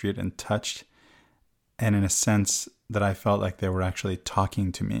of the street and touched, and in a sense that I felt like they were actually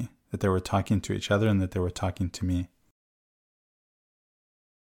talking to me, that they were talking to each other, and that they were talking to me.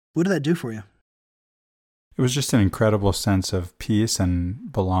 What did that do for you? It was just an incredible sense of peace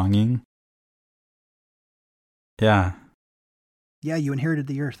and belonging. Yeah. Yeah, you inherited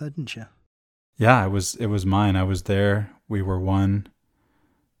the earth, didn't you? Yeah, it was mine. I was there. We were one.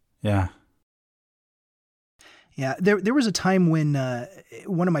 Yeah. Yeah, there was a time when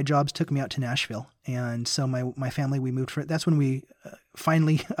one of my jobs took me out to Nashville, and so my family, we moved for it. That's when we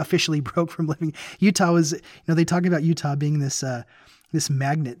finally officially broke from living. Utah was, they talk about Utah being this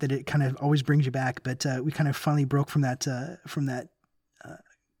magnet that it kind of always brings you back, but we kind of finally broke from that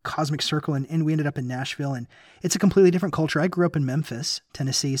cosmic circle, and we ended up in Nashville, and it's a completely different culture. I grew up in Memphis,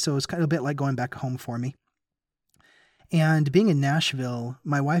 Tennessee, so it's kind of a bit like going back home for me. And being in Nashville,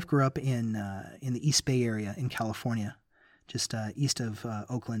 my wife grew up in the East Bay area in California, just east of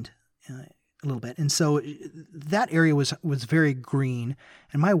Oakland a little bit. And so that area was very green.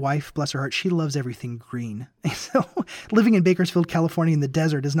 And my wife, bless her heart, she loves everything green. And so living in Bakersfield, California in the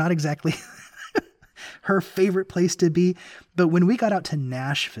desert is not exactly her favorite place to be. But when we got out to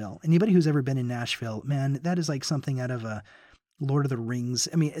Nashville, anybody who's ever been in Nashville, man, that is like something out of a Lord of the Rings.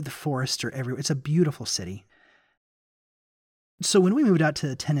 I mean, the forests are everywhere. It's a beautiful city. So when we moved out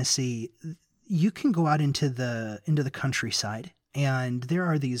to Tennessee, you can go out into the countryside, and there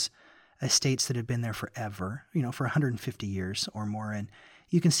are these estates that have been there forever, for 150 years or more, and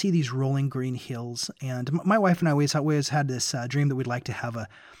you can see these rolling green hills. And my wife and I always had this dream that we'd like to have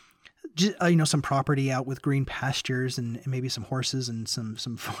some property out with green pastures and maybe some horses and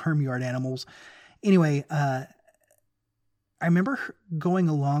some farmyard animals. Anyway, I remember her going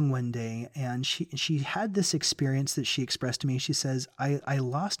along one day, and she had this experience that she expressed to me. She says, I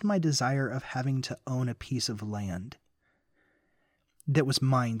lost my desire of having to own a piece of land that was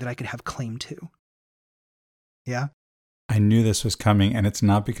mine, that I could have claim to. Yeah? I knew this was coming, and it's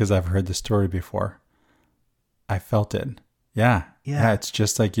not because I've heard the story before. I felt it. Yeah. Yeah, it's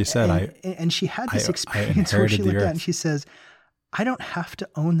just like you said. And she had this experience where she looked at it and she says, I don't have to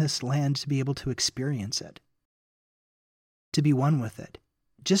own this land to be able to experience it, to be one with it.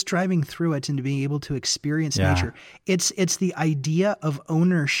 Just driving through it and to be able to experience nature. It's the idea of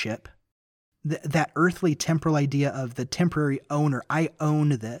ownership, that earthly temporal idea of the temporary owner. I own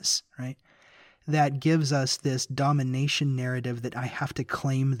this, right? That gives us this domination narrative that I have to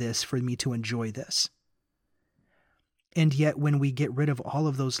claim this for me to enjoy this. And yet when we get rid of all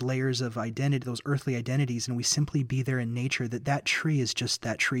of those layers of identity, those earthly identities, and we simply be there in nature, that tree is just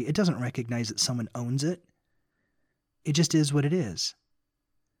that tree. It doesn't recognize that someone owns it. It just is what it is.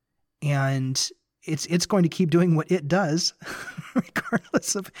 And it's going to keep doing what it does,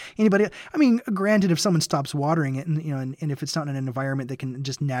 regardless of anybody. I mean, granted, if someone stops watering it, and if it's not in an environment that can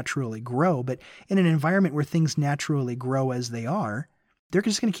just naturally grow, but in an environment where things naturally grow as they are, they're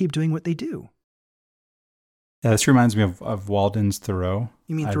just going to keep doing what they do. Yeah, this reminds me of Walden's Thoreau.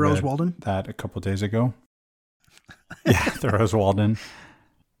 You mean I Thoreau's read Walden? That a couple days ago. Yeah, Thoreau's Walden.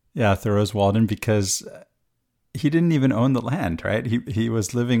 Yeah, Thoreau's Walden, because he didn't even own the land, right? He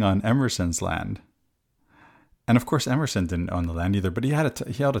was living on Emerson's land. And of course, Emerson didn't own the land either, but he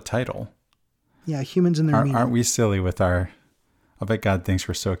held a title. Yeah, humans and their meaning. Aren't we silly with our... I bet God thinks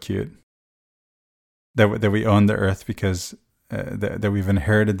we're so cute. That we own the earth because... that we've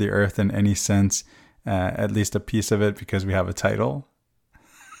inherited the earth in any sense, at least a piece of it, because we have a title.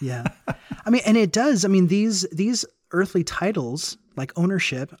 Yeah. I mean, and it does. I mean, these earthly titles, like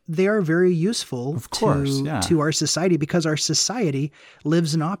ownership, they are very useful to our society, because our society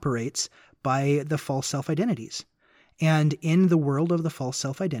lives and operates by the false self-identities. And in the world of the false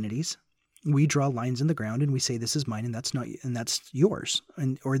self-identities, we draw lines in the ground and we say, this is mine and that's not, and that's yours.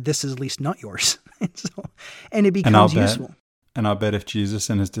 Or this is at least not yours. and it becomes useful. And I'll bet if Jesus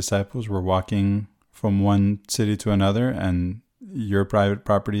and his disciples were walking from one city to another and your private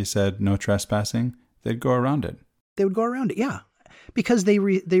property said no trespassing, they'd go around it. They would go around it, yeah, because they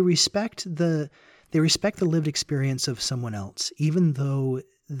respect the lived experience of someone else, even though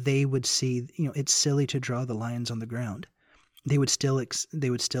they would see, it's silly to draw the lines on the ground. They would still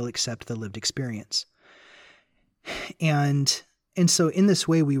accept the lived experience, and so in this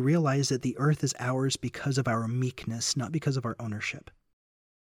way we realize that the earth is ours because of our meekness, not because of our ownership.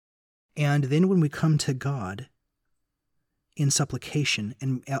 And then when we come to God in supplication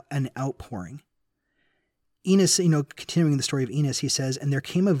and an outpouring, Enos, continuing the story of Enos, he says, "And there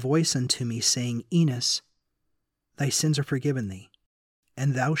came a voice unto me, saying, Enos, thy sins are forgiven thee,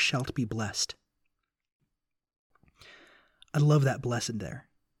 and thou shalt be blessed." I love that blessed there.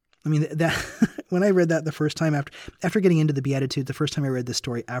 I mean, that when I read that the first time after getting into the Beatitudes, the first time I read this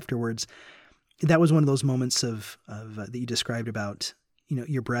story afterwards, that was one of those moments of that you described about,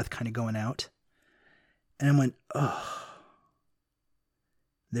 your breath kind of going out. And I went, oh,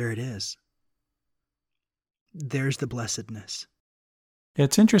 there it is. There's the blessedness.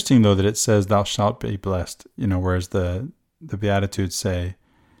 It's interesting, though, that it says, thou shalt be blessed, whereas the Beatitudes say,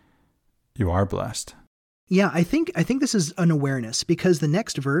 you are blessed. Yeah, I think this is an awareness, because the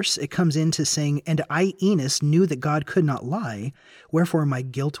next verse, it comes into saying, "And I, Enos, knew that God could not lie, wherefore my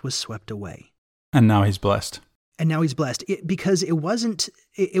guilt was swept away." And now he's blessed. And now he's blessed. Because it was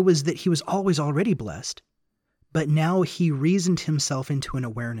that he was always already blessed, but now he reasoned himself into an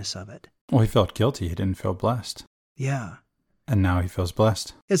awareness of it. Well, he felt guilty. He didn't feel blessed. Yeah. And now he feels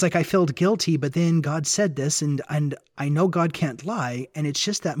blessed. It's like, I felt guilty, but then God said this, and I know God can't lie. And it's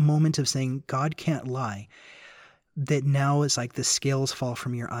just that moment of saying, God can't lie, that now it's like the scales fall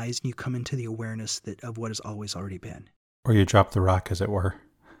from your eyes and you come into the awareness of what has always already been. Or you drop the rock, as it were.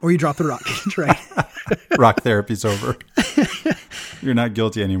 Or you drop the rock. That's right. Rock therapy's over. You're not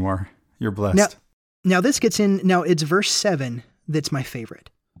guilty anymore. You're blessed. Now this gets in. Now it's verse 7 that's my favorite.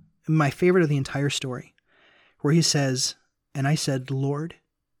 My favorite of the entire story, where he says, "And I said, Lord,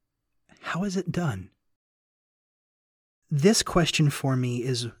 how is it done?" This question for me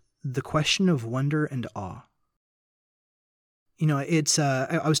is the question of wonder and awe. It's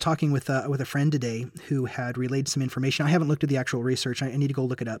I was talking with a friend today who had relayed some information. I haven't looked at the actual research. I need to go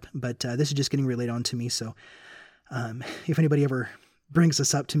look it up, but this is just getting relayed on to me. So if anybody ever brings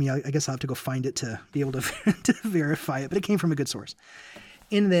this up to me, I guess I'll have to go find it to be able to verify it. But it came from a good source.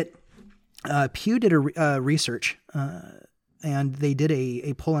 In that Pew did a research, and they did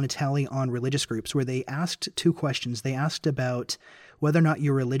a poll and a tally on religious groups where they asked two questions. They asked about whether or not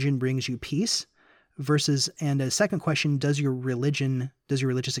your religion brings you peace, and a second question, does your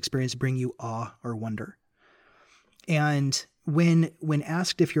religious experience bring you awe or wonder? And when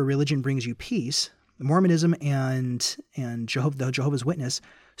asked if your religion brings you peace, Mormonism and the Jehovah's Witness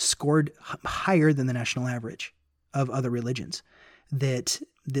scored higher than the national average of other religions. That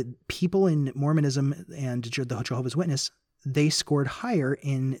people in Mormonism and the Jehovah's Witness, they scored higher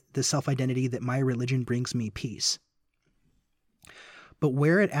in the self-identity that my religion brings me peace. But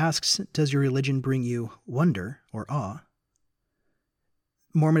where it asks, does your religion bring you wonder or awe,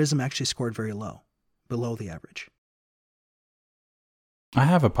 Mormonism actually scored very low, below the average. I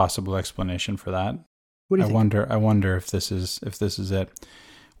have a possible explanation for that. What do you think? I wonder if this is it.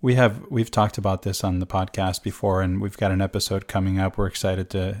 We've talked about this on the podcast before, and we've got an episode coming up. We're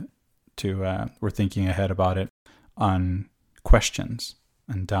excited to we're thinking ahead about it, on questions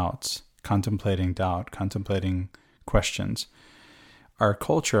and doubts, contemplating doubt, contemplating questions. Our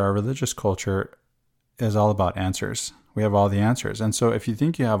culture, our religious culture, is all about answers. We have all the answers. And so if you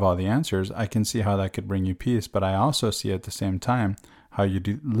think you have all the answers, I can see how that could bring you peace, but I also see at the same time how you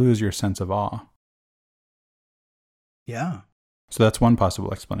lose your sense of awe. Yeah. So that's one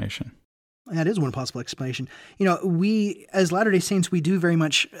possible explanation. That is one possible explanation. We, as Latter-day Saints, we do very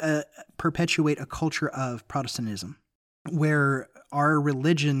much perpetuate a culture of Protestantism, where our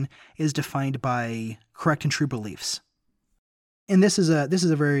religion is defined by correct and true beliefs. And this is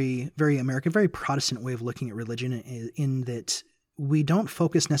a very, very American, very Protestant way of looking at religion, in that we don't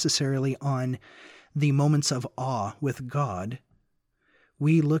focus necessarily on the moments of awe with God.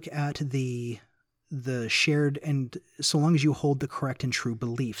 We look at the shared, and so long as you hold the correct and true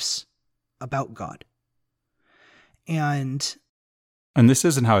beliefs about God. And this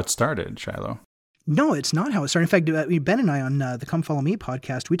isn't how it started, Shiloh. No, it's not how it started. In fact, Ben and I on the Come Follow Me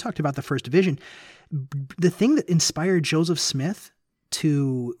podcast, we talked about the First Division. The thing that inspired Joseph Smith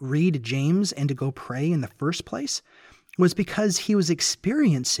to read James and to go pray in the first place was because he was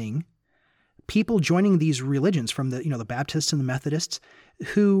experiencing people joining these religions, from the Baptists and the Methodists,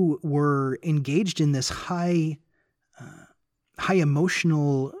 who were engaged in this high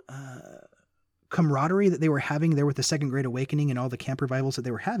emotional camaraderie that they were having there with the Second Great Awakening and all the camp revivals that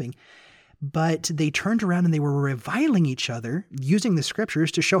they were having. But they turned around and they were reviling each other using the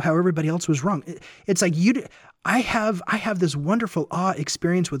scriptures to show how everybody else was wrong. It's like, I have this wonderful awe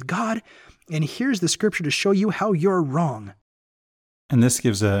experience with God, and here's the scripture to show you how you're wrong. And this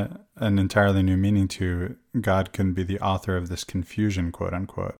gives an entirely new meaning to God couldn't be the author of this confusion, quote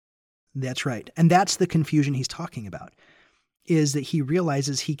unquote. That's right. And that's the confusion he's talking about, is that he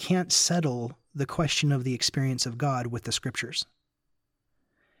realizes he can't settle the question of the experience of God with the scriptures.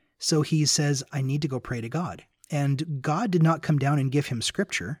 So he says, I need to go pray to God. And God did not come down and give him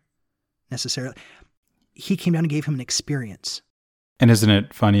scripture necessarily. He came down and gave him an experience. And isn't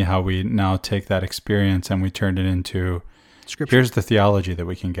it funny how we now take that experience and we turn it into scripture? Here's the theology that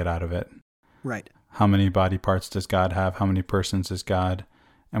we can get out of it. Right. How many body parts does God have? How many persons is God?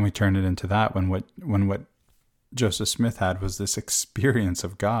 And we turn it into that when what Joseph Smith had was this experience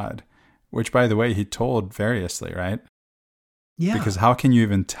of God, which, by the way, he told variously, right? Yeah. Because how can you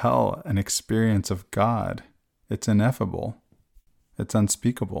even tell an experience of God? It's ineffable. It's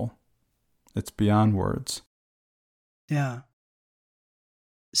unspeakable. It's beyond words. Yeah.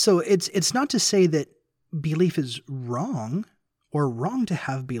 So it's not to say that belief is wrong or wrong to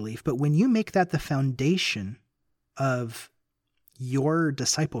have belief, but when you make that the foundation of your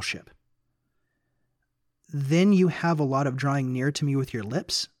discipleship, then you have a lot of drawing near to me with your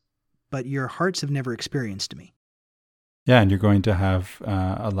lips, but your hearts have never experienced me. Yeah, and you're going to have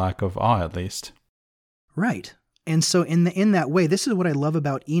a lack of awe, at least. Right. And so in that way, this is what I love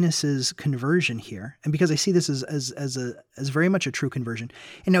about Enos's conversion here, and because I see this as very much a true conversion.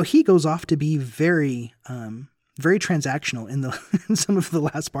 And now he goes off to be very transactional in some of the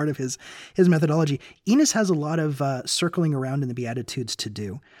last part of his methodology. Enos has a lot of circling around in the Beatitudes to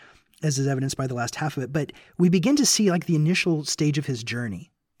do, as is evidenced by the last half of it. But we begin to see like the initial stage of his journey.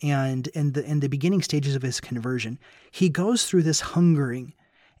 And the beginning stages of his conversion, he goes through this hungering,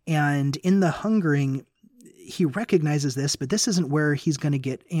 and in the hungering, he recognizes this, but this isn't where he's going to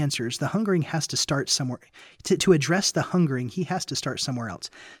get answers. The hungering has to start somewhere. To address the hungering, he has to start somewhere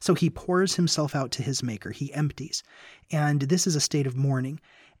else. So he pours himself out to his maker. He empties, and this is a state of mourning.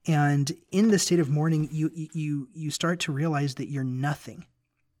 And in the state of mourning, you start to realize that you're nothing,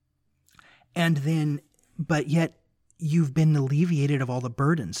 and then, but yet, you've been alleviated of all the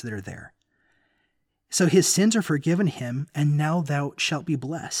burdens that are there. So his sins are forgiven him, and now thou shalt be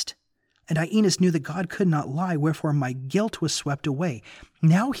blessed. And I, Enos, knew that God could not lie, wherefore my guilt was swept away.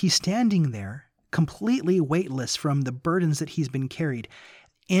 Now he's standing there, completely weightless from the burdens that he's been carried.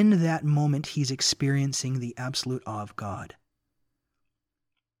 In that moment, he's experiencing the absolute awe of God.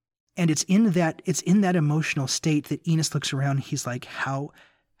 And it's in that emotional state that Enos looks around and he's like, how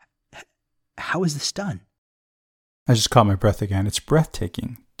is this done? I just caught my breath again. It's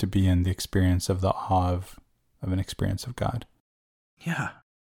breathtaking to be in the experience of the awe of an experience of God. Yeah.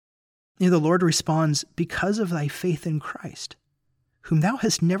 The Lord responds, because of thy faith in Christ, whom thou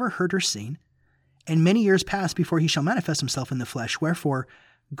hast never heard or seen, and many years pass before he shall manifest himself in the flesh. Wherefore,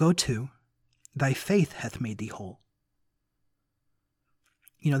 go to, thy faith hath made thee whole.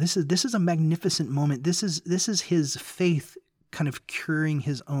 This is a magnificent moment. This is his faith kind of curing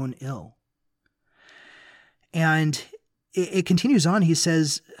his own ill. And it continues on. He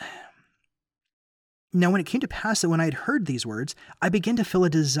says, now when it came to pass that when I had heard these words, I began to feel a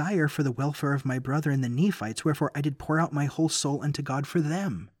desire for the welfare of my brother and the Nephites, wherefore I did pour out my whole soul unto God for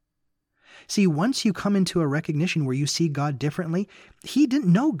them. See, once you come into a recognition where you see God differently, he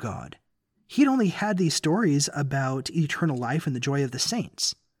didn't know God. He'd only had these stories about eternal life and the joy of the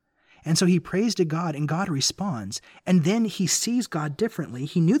saints. And so he prays to God, and God responds. And then he sees God differently.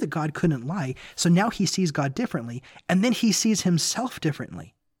 He knew that God couldn't lie, so now he sees God differently. And then he sees himself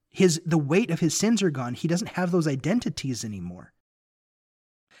differently. The weight of his sins are gone. He doesn't have those identities anymore.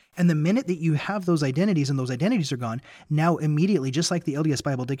 And the minute that you have those identities and those identities are gone, now immediately, just like the LDS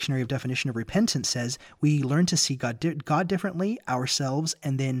Bible Dictionary of Definition of Repentance says, we learn to see God differently, ourselves,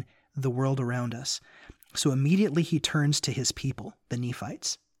 and then the world around us. So immediately he turns to his people, the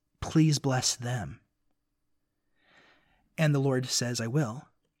Nephites. Please bless them. And the Lord says, I will.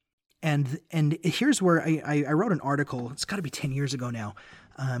 And here's where I wrote an article, it's got to be 10 years ago now,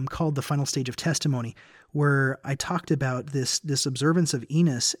 called The Final Stage of Testimony, where I talked about this observance of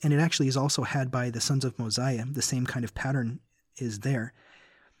Enos, and it actually is also had by the sons of Mosiah. The same kind of pattern is there.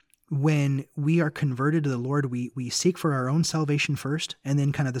 When we are converted to the Lord, we seek for our own salvation first, and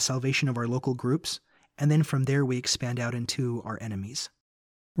then kind of the salvation of our local groups, and then from there we expand out into our enemies.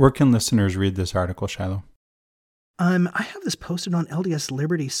 Where can listeners read this article, Shiloh? I have this posted on LDS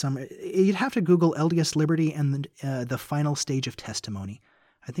Liberty. You'd have to Google LDS Liberty and the Final Stage of Testimony.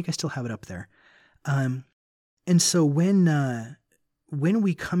 I think I still have it up there. And so when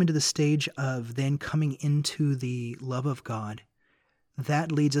we come into the stage of then coming into the love of God,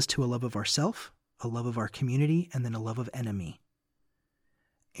 that leads us to a love of ourself, a love of our community, and then a love of enemy.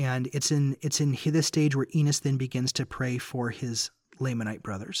 And it's in this stage where Enos then begins to pray for his Lamanite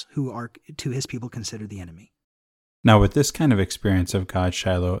brothers, who are to his people considered the enemy. Now, with this kind of experience of God,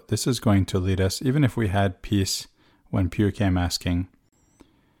 Shiloh, this is going to lead us, even if we had peace when Pew came asking,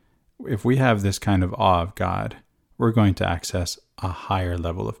 if we have this kind of awe of God, we're going to access a higher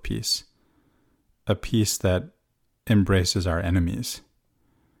level of peace, a peace that embraces our enemies.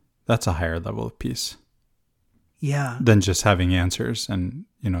 That's a higher level of peace. Yeah. Than just having answers and,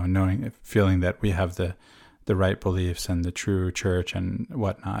 knowing, feeling that we have the right beliefs and the true church and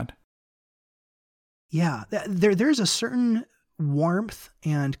whatnot. Yeah, there's a certain warmth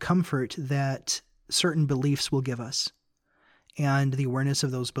and comfort that certain beliefs will give us, and the awareness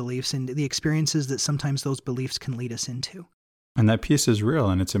of those beliefs and the experiences that sometimes those beliefs can lead us into. And that peace is real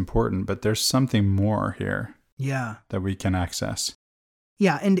and it's important, but there's something more here. Yeah. That we can access.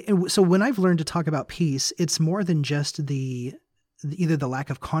 Yeah, and so when I've learned to talk about peace, it's more than just either the lack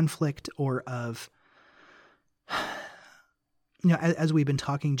of conflict or of... as we've been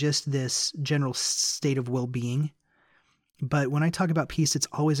talking, just this general state of well-being. But when I talk about peace, it's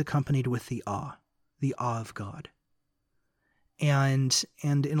always accompanied with the awe of God. And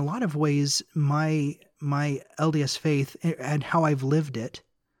in a lot of ways, my LDS faith and how I've lived it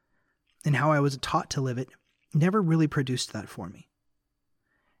and how I was taught to live it never really produced that for me.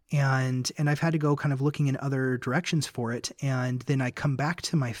 And I've had to go kind of looking in other directions for it. And then I come back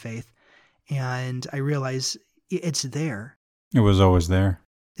to my faith and I realize it's there. It was always there.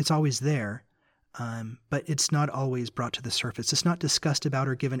 It's always there, but it's not always brought to the surface. It's not discussed about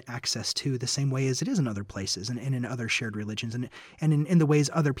or given access to the same way as it is in other places and in other shared religions and in the ways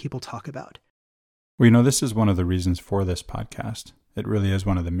other people talk about. Well, this is one of the reasons for this podcast. It really is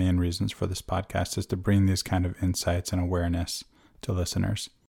one of the main reasons for this podcast, is to bring these kind of insights and awareness to listeners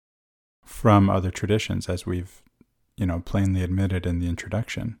from other traditions, as we've, plainly admitted in the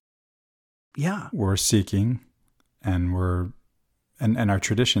introduction. Yeah. We're seeking, and our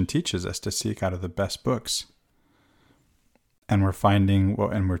tradition teaches us to seek out of the best books. And we're finding,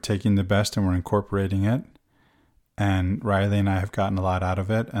 and we're taking the best and we're incorporating it. And Riley and I have gotten a lot out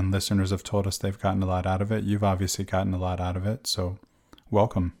of it, and listeners have told us they've gotten a lot out of it. You've obviously gotten a lot out of it, so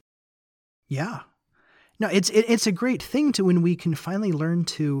welcome. Yeah. No, it's a great thing when we can finally learn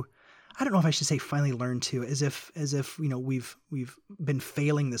to, I don't know if I should say finally learn to, as if we've been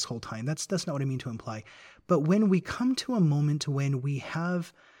failing this whole time. That's not what I mean to imply. But when we come to a moment when we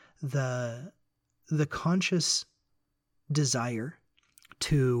have the conscious desire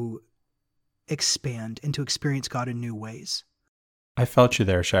to expand and to experience God in new ways. I felt you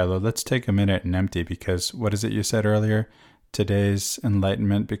there, Shiloh. Let's take a minute and empty, because what is it you said earlier? Today's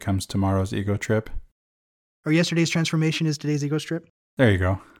enlightenment becomes tomorrow's ego trip. Or yesterday's transformation is today's ego trip. There you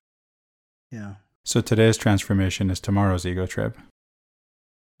go. Yeah. So today's transformation is tomorrow's ego trip.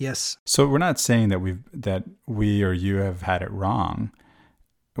 Yes. So we're not saying that we or you have had it wrong.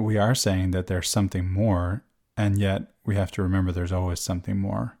 We are saying that there's something more, and yet we have to remember there's always something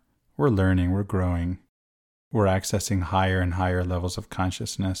more. We're learning, we're growing, we're accessing higher and higher levels of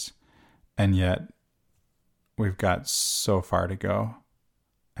consciousness, and yet we've got so far to go.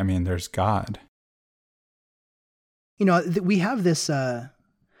 I mean, there's God. We have this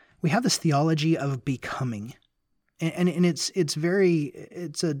theology of becoming. And it's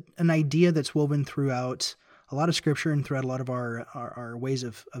an idea that's woven throughout a lot of scripture and throughout a lot of our ways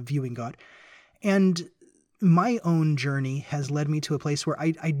of viewing God. And my own journey has led me to a place where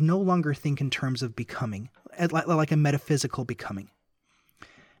I no longer think in terms of becoming, like a metaphysical becoming.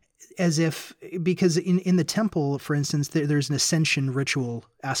 as if, because in the temple, for instance, there's an ascension ritual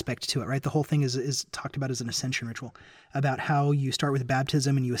aspect to it, right? The whole thing is talked about as an ascension ritual, about how you start with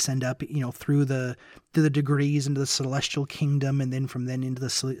baptism and you ascend up, through the degrees into the celestial kingdom, and then from then into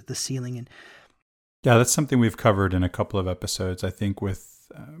the ceiling. And yeah, that's something we've covered in a couple of episodes, I think,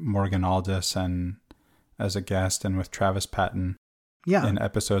 with Morgan Aldous and as a guest, and with Travis Patton. Yeah. In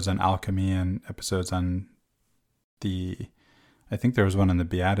episodes on alchemy and episodes on I think there was one on the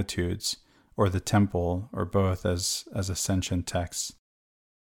Beatitudes or the temple, or both, as ascension texts.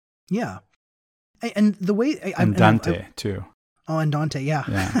 Yeah. And the way... And Dante, too. Oh, and Dante, yeah.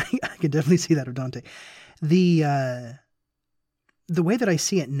 I could definitely see that of Dante. The way that I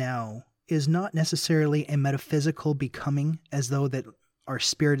see it now is not necessarily a metaphysical becoming, as though that our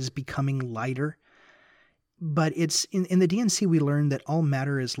spirit is becoming lighter, but it's in the D&C we learn that all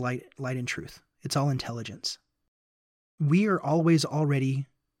matter is light and truth. It's all intelligence. We are always already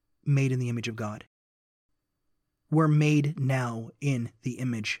made in the image of God. We're made now in the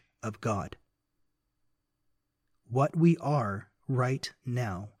image of God. What we are right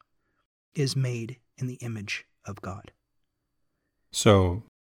now is made in the image of God. So,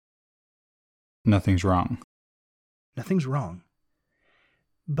 nothing's wrong. Nothing's wrong.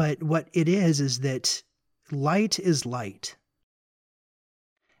 But what it is that light is light.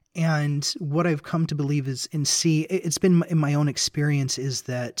 And what I've come to believe it's been in my own experience, is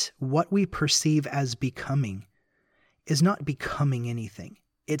that what we perceive as becoming is not becoming anything.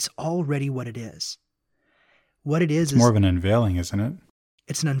 It's already what it is. What it is more of an unveiling, isn't it?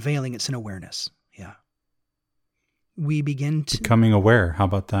 It's an unveiling. It's an awareness. Yeah. We begin to... Becoming aware. How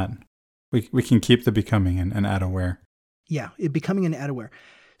about that? We can keep the becoming and add aware. Yeah, becoming and add aware.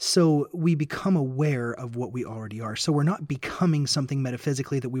 So we become aware of what we already are. So we're not becoming something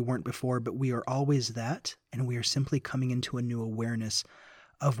metaphysically that we weren't before, but we are always that, and we are simply coming into a new awareness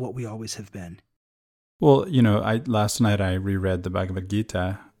of what we always have been. Well, last night I reread the Bhagavad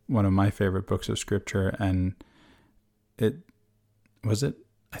Gita, one of my favorite books of scripture, and I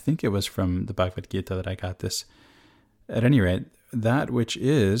think it was from the Bhagavad Gita that I got this. At any rate, that which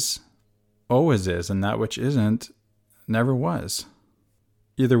is, always is, and that which isn't, never was.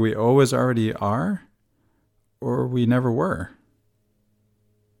 Either we always already are, or we never were,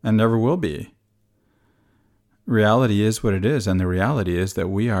 and never will be. Reality is what it is, and the reality is that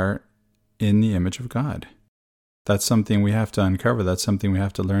we are in the image of God. That's something we have to uncover. That's something we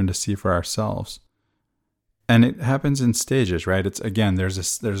have to learn to see for ourselves. And it happens in stages, right? It's, again, there's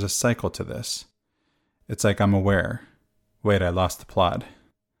a cycle to this. It's like, I'm aware. Wait, I lost the plot.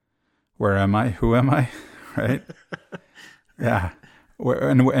 Where am I? Who am I? Right? Yeah.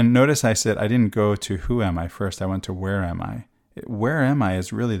 And notice I said I didn't go to who am I first. I went to where am I. Where am I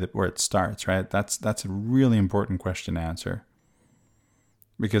is really where it starts, right? That's a really important question to answer,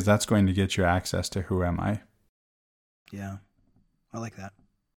 because that's going to get you access to who am I. Yeah, I like that.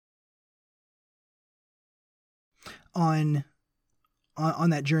 On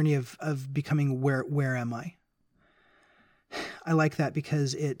that journey of becoming where am I? I like that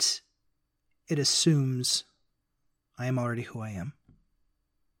because it assumes I am already who I am.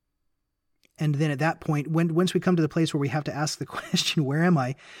 And then at that point, once we come to the place where we have to ask the question, where am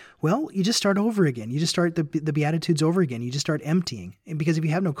I? Well, you just start over again. You just start the Beatitudes over again. You just start emptying. And because if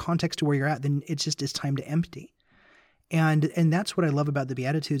you have no context to where you're at, then it's time to empty. And that's what I love about the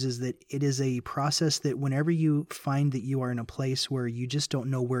Beatitudes, is that it is a process that whenever you find that you are in a place where you just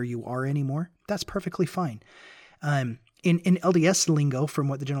don't know where you are anymore, that's perfectly fine. In LDS lingo, from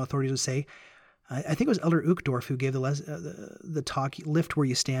what the general authorities would say, I think it was Elder Uchtdorf who gave the talk, lift where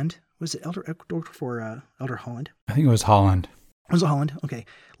you stand. Was it Elder Uchtdorf or Elder Holland? I think it was Holland. It was Holland. Okay.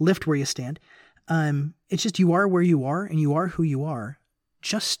 Lift where you stand. It's just, you are where you are and you are who you are.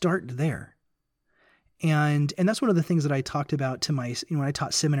 Just start there. And that's one of the things that I talked about to my, when I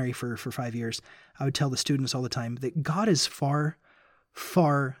taught seminary for 5 years, I would tell the students all the time that God is far,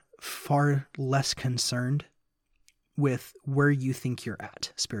 far, far less concerned with where you think you're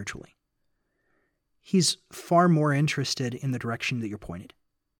at spiritually. He's far more interested in the direction that you're pointed.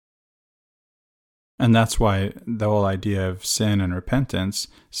 And that's why the whole idea of sin and repentance,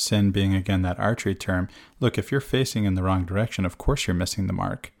 sin being, again, that archery term, look, if you're facing in the wrong direction, of course you're missing the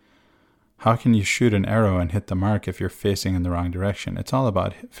mark. How can you shoot an arrow and hit the mark if you're facing in the wrong direction? It's all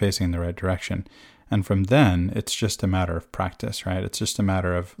about facing in the right direction. And from then, it's just a matter of practice, right? It's just a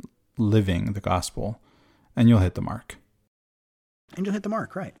matter of living the gospel, and you'll hit the mark. And you'll hit the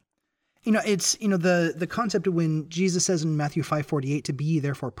mark, right. It's, the concept of when Jesus says in Matthew 5:48, to be ye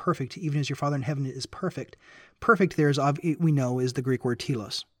therefore perfect, even as your Father in heaven is perfect. Perfect there is, we know, is the Greek word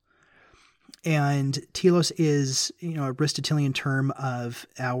telos. And telos is, a Aristotelian term of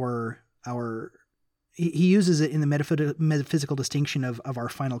he uses it in the metaphysical distinction of our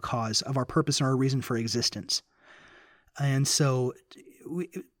final cause, of our purpose and our reason for existence. And so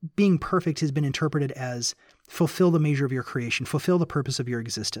being perfect has been interpreted as fulfill the measure of your creation, fulfill the purpose of your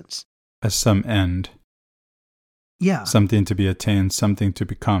existence. As some end. Yeah. Something to be attained, something to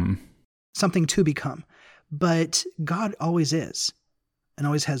become. Something to become. But God always is and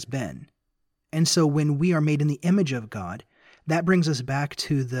always has been. And so when we are made in the image of God, that brings us back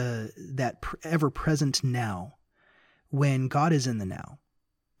to that ever-present now, when God is in the now.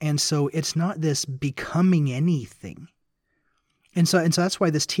 And so it's not this becoming anything. And so that's why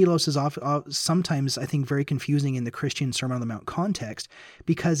this telos is sometimes, I think, very confusing in the Christian Sermon on the Mount context,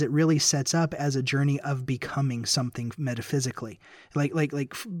 because it really sets up as a journey of becoming something metaphysically,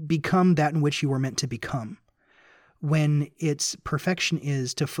 like become that in which you were meant to become. When its perfection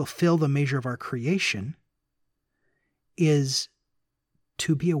is to fulfill the measure of our creation, is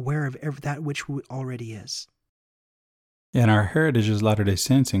to be aware of that which already is. And our heritage as Latter-day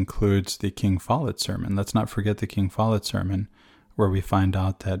Saints includes the King Follett sermon. Let's not forget the King Follett sermon, where we find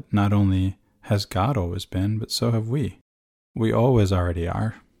out that not only has God always been, but so have we. We always already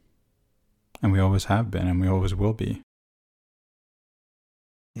are, and we always have been, and we always will be.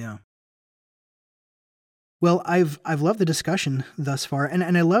 Yeah. Well, I've loved the discussion thus far,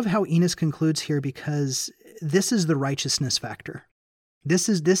 and I love how Enos concludes here, because this is the righteousness factor. This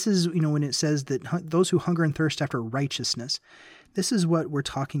is when it says that those who hunger and thirst after righteousness, this is what we're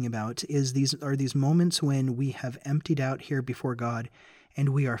talking about. These moments when we have emptied out here before God, and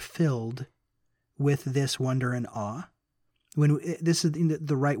we are filled with this wonder and awe. This is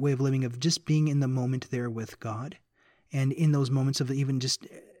the right way of living, of just being in the moment there with God, and in those moments of even just,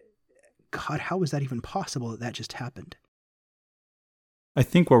 God, how was that even possible that just happened? I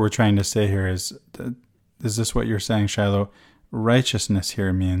think what we're trying to say here is this what you're saying, Shiloh? Righteousness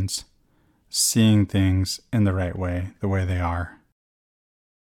here means seeing things in the right way, the way they are.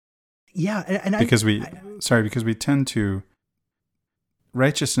 Yeah, and because we tend to,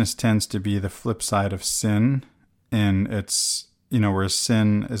 righteousness tends to be the flip side of sin, and it's, where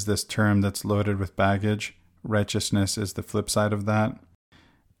sin is this term that's loaded with baggage, righteousness is the flip side of that.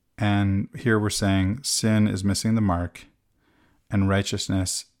 And here we're saying sin is missing the mark, and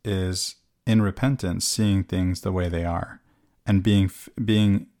righteousness is in repentance, seeing things the way they are, and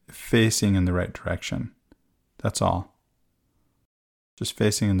being facing in the right direction. That's all. Just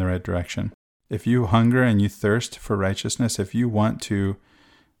facing in the right direction. If you hunger and you thirst for righteousness, if you want to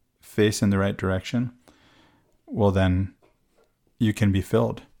face in the right direction, well then you can be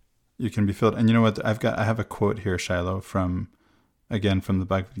filled. You can be filled. And you know what? I have a quote here, Shiloh, from the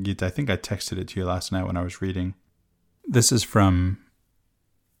Bhagavad Gita. I think I texted it to you last night when I was reading. This is from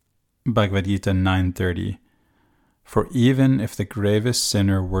Bhagavad Gita 9:30. For even if the gravest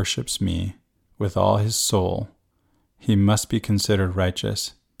sinner worships me with all his soul, he must be considered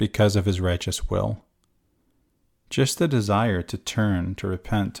righteous because of his righteous will. Just the desire to turn, to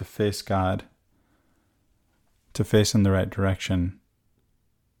repent, to face God, to face in the right direction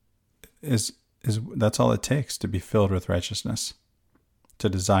is that's all it takes to be filled with righteousness, to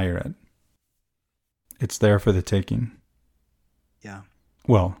desire it. It's there for the taking. Yeah.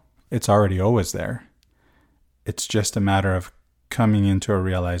 Well, it's already always there. It's just a matter of coming into a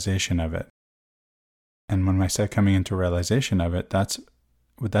realization of it. And when I say coming into a realization of it, that's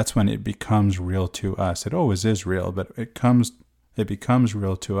when it becomes real to us. It always is real, but it becomes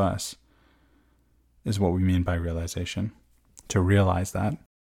real to us, is what we mean by realization. To realize that.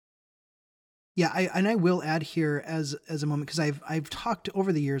 Yeah, I will add here as a moment, because I've talked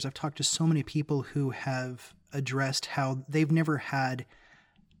over the years, I've talked to so many people who have addressed how they've never had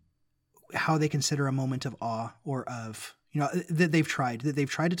how they consider a moment of awe, or of, that they've tried to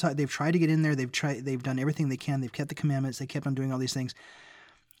get in there. They've done everything they can. They've kept the commandments. They kept on doing all these things.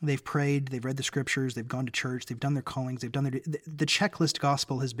 They've prayed. They've read the scriptures. They've gone to church. They've done their callings. They've done the checklist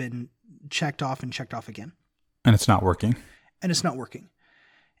gospel has been checked off and checked off again. And it's not working.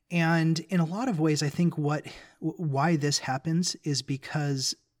 And in a lot of ways, I think why this happens is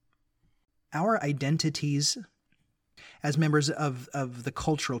because our identities as members of the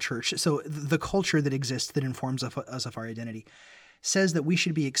cultural church, so the culture that exists that informs us of our identity, says that we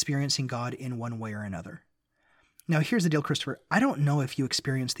should be experiencing God in one way or another. Now, here's the deal, Christopher. I don't know if you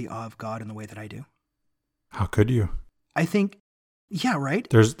experience the awe of God in the way that I do. How could you? I think, yeah, right?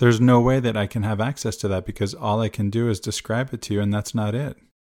 There's no way that I can have access to that, because all I can do is describe it to you, and that's not it.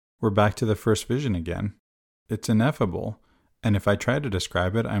 We're back to the first vision again. It's ineffable. And if I try to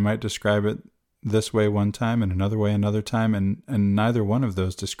describe it, I might describe it this way one time and another way another time, and neither one of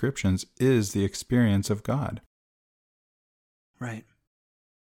those descriptions is the experience of God. Right.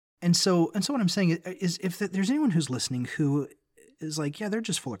 And so what I'm saying is if there's anyone who's listening who is like, yeah, they're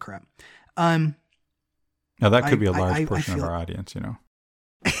just full of crap. Now that could be a large portion of our audience, you know.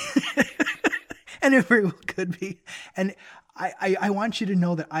 And it very well could be. And I want you to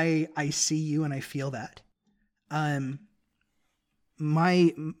know that I see you and I feel that.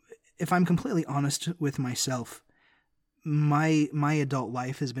 If I'm completely honest with myself, my adult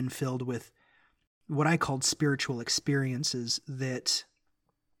life has been filled with what I called spiritual experiences that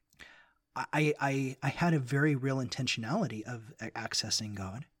I had a very real intentionality of accessing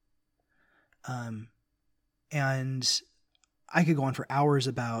God. And I could go on for hours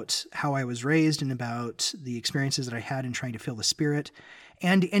about how I was raised and about the experiences that I had in trying to feel the Spirit,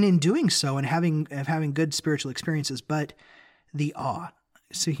 and in doing so and having good spiritual experiences. But the awe,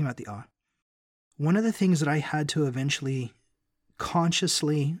 speaking about the awe, one of the things that I had to eventually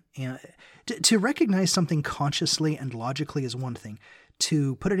consciously, to recognize something consciously and logically is one thing.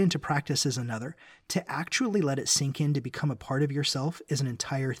 To put it into practice is another. To actually let it sink in, to become a part of yourself, is an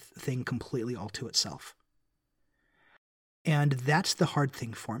entire thing completely all to itself. And that's the hard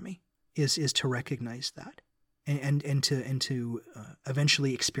thing for me, is to recognize that and to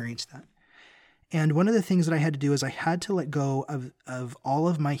eventually experience that. And one of the things that I had to do is I had to let go of all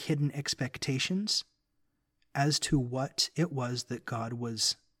of my hidden expectations as to what it was that God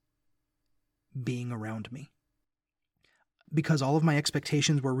was being around me. Because all of my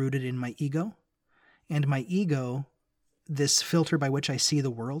expectations were rooted in my ego, and my ego, this filter by which I see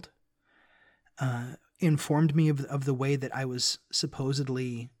the world, informed me of the way that I was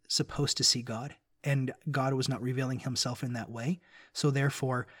supposedly supposed to see God, and God was not revealing himself in that way. So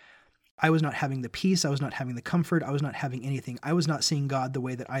therefore, I was not having the peace, I was not having the comfort, I was not having anything. I was not seeing God the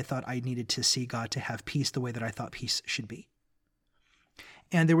way that I thought I needed to see God to have peace, the way that I thought peace should be.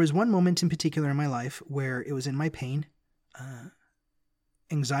 And there was one moment in particular in my life where it was in my pain,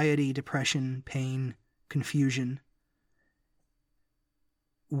 anxiety, depression, pain, confusion,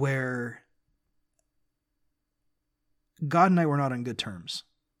 where God and I were not on good terms.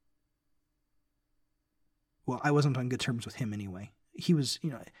 Well, I wasn't on good terms with him anyway. He was,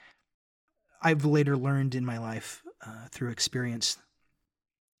 I've later learned in my life through experience,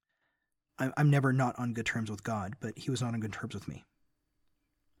 I'm never not on good terms with God, but he was not on good terms with me.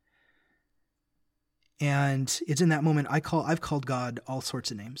 And it's in that moment I've called God all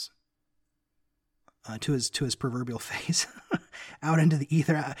sorts of names to his proverbial face, out into the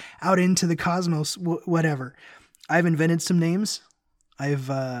ether, out into the cosmos, whatever. I've invented some names. I've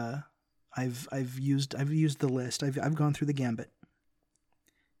used the list. I've gone through the gambit.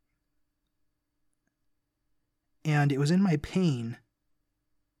 And it was in my pain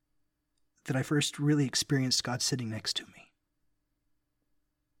that I first really experienced God sitting next to me.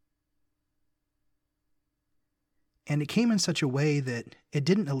 And it came in such a way that it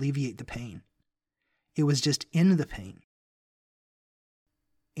didn't alleviate the pain. It was just in the pain.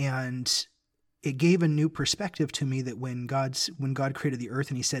 And it gave a new perspective to me that when God created the earth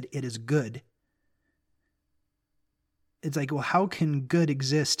and he said, it is good, it's like, well, how can good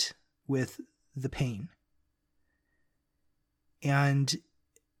exist with the pain? And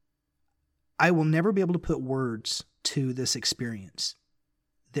I will never be able to put words to this experience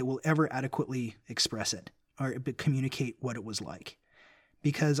that will ever adequately express it or communicate what it was like.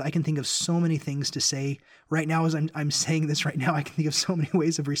 Because I can think of so many things to say right now as I'm saying this right now. I can think of so many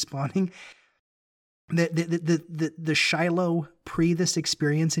ways of responding. The Shiloh pre this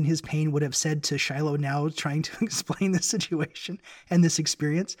experience in his pain would have said to Shiloh now trying to explain the situation and this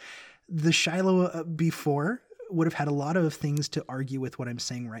experience. The Shiloh before would have had a lot of things to argue with what I'm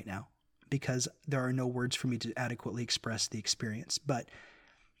saying right now, because there are no words for me to adequately express the experience. But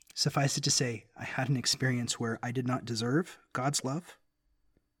suffice it to say, I had an experience where I did not deserve God's love.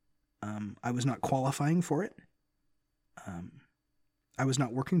 I was not qualifying for it. I was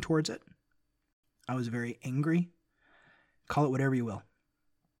not working towards it. I was very angry. Call it whatever you will.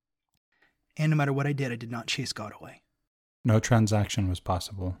 And no matter what I did not chase God away. No transaction was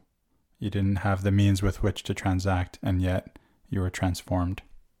possible. You didn't have the means with which to transact, and yet you were transformed.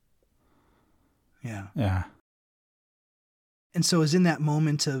 Yeah. Yeah. And so it was in that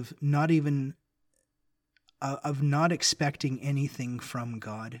moment of not expecting anything from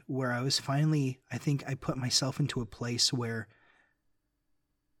God, where I was finally, I think I put myself into a place where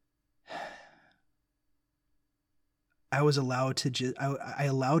I was allowed to I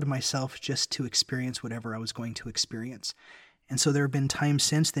allowed myself just to experience whatever I was going to experience. And so there have been times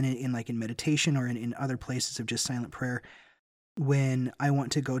since then in meditation or in other places of just silent prayer when I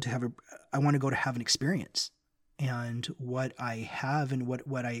want to go to have an experience, and what I have and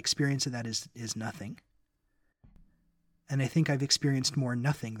what I experience of that is nothing. And I think I've experienced more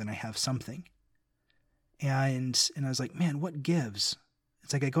nothing than I have something. And I was like, man, what gives?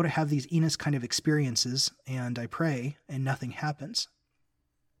 It's like I go to have these Enos kind of experiences, and I pray, and nothing happens.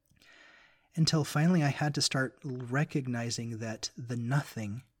 Until finally I had to start recognizing that the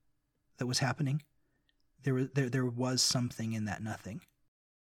nothing that was happening, there was something in that nothing.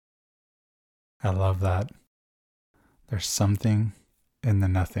 I love that. There's something in the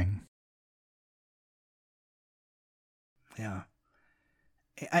nothing. Yeah.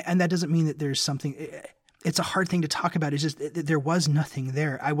 And that doesn't mean that there's something. It's a hard thing to talk about. It's just there was nothing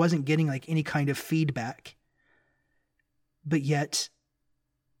there. I wasn't getting like any kind of feedback. But yet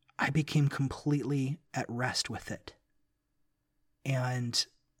I became completely at rest with it. And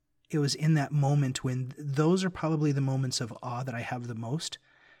it was in that moment when those are probably the moments of awe that I have the most,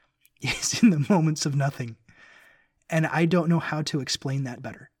 is in the moments of nothing. And I don't know how to explain that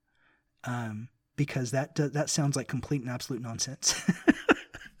better. Because that sounds like complete and absolute nonsense.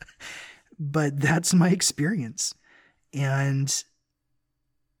 But that's my experience. And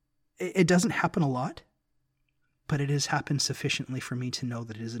it doesn't happen a lot, but it has happened sufficiently for me to know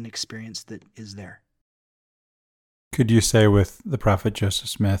that it is an experience that is there. Could you say with the prophet Joseph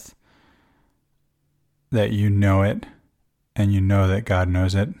Smith that you know it and you know that God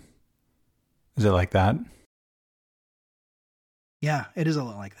knows it? Is it like that? Yeah, it is a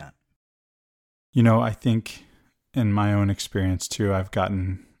lot like that. You know, I think in my own experience too, I've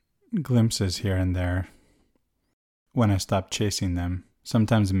gotten glimpses here and there when I stop chasing them,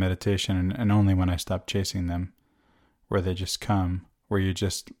 sometimes in meditation and only when I stop chasing them, where they just come, where you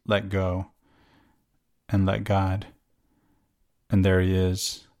just let go and let God, and there he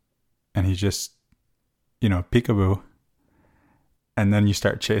is, and he just, peekaboo, and then you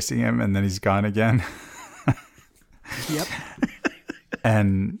start chasing him and then he's gone again. Yep.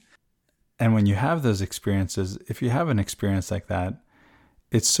 And when you have those experiences, if you have an experience like that,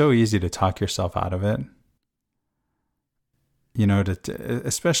 it's so easy to talk yourself out of it.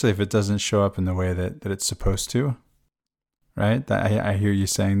 Especially if it doesn't show up in the way that it's supposed to, right? I hear you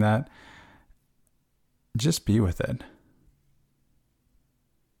saying that. Just be with it.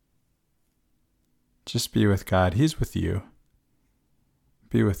 Just be with God. He's with you.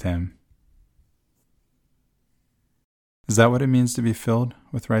 Be with him. Is that what it means to be filled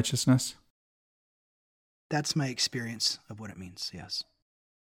with righteousness? That's my experience of what it means, yes.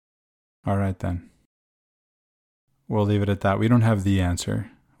 All right, then. We'll leave it at that. We don't have the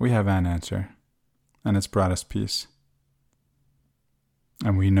answer. We have an answer, and it's brought us peace.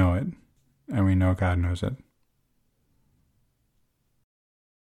 And we know it, and we know God knows it.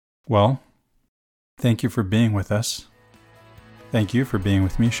 Well, thank you for being with us. Thank you for being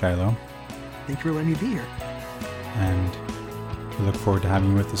with me, Shiloh. Thank you for letting me be here. And we look forward to having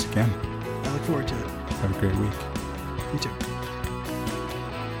you with us again. I look forward to it. Have a great week. You too.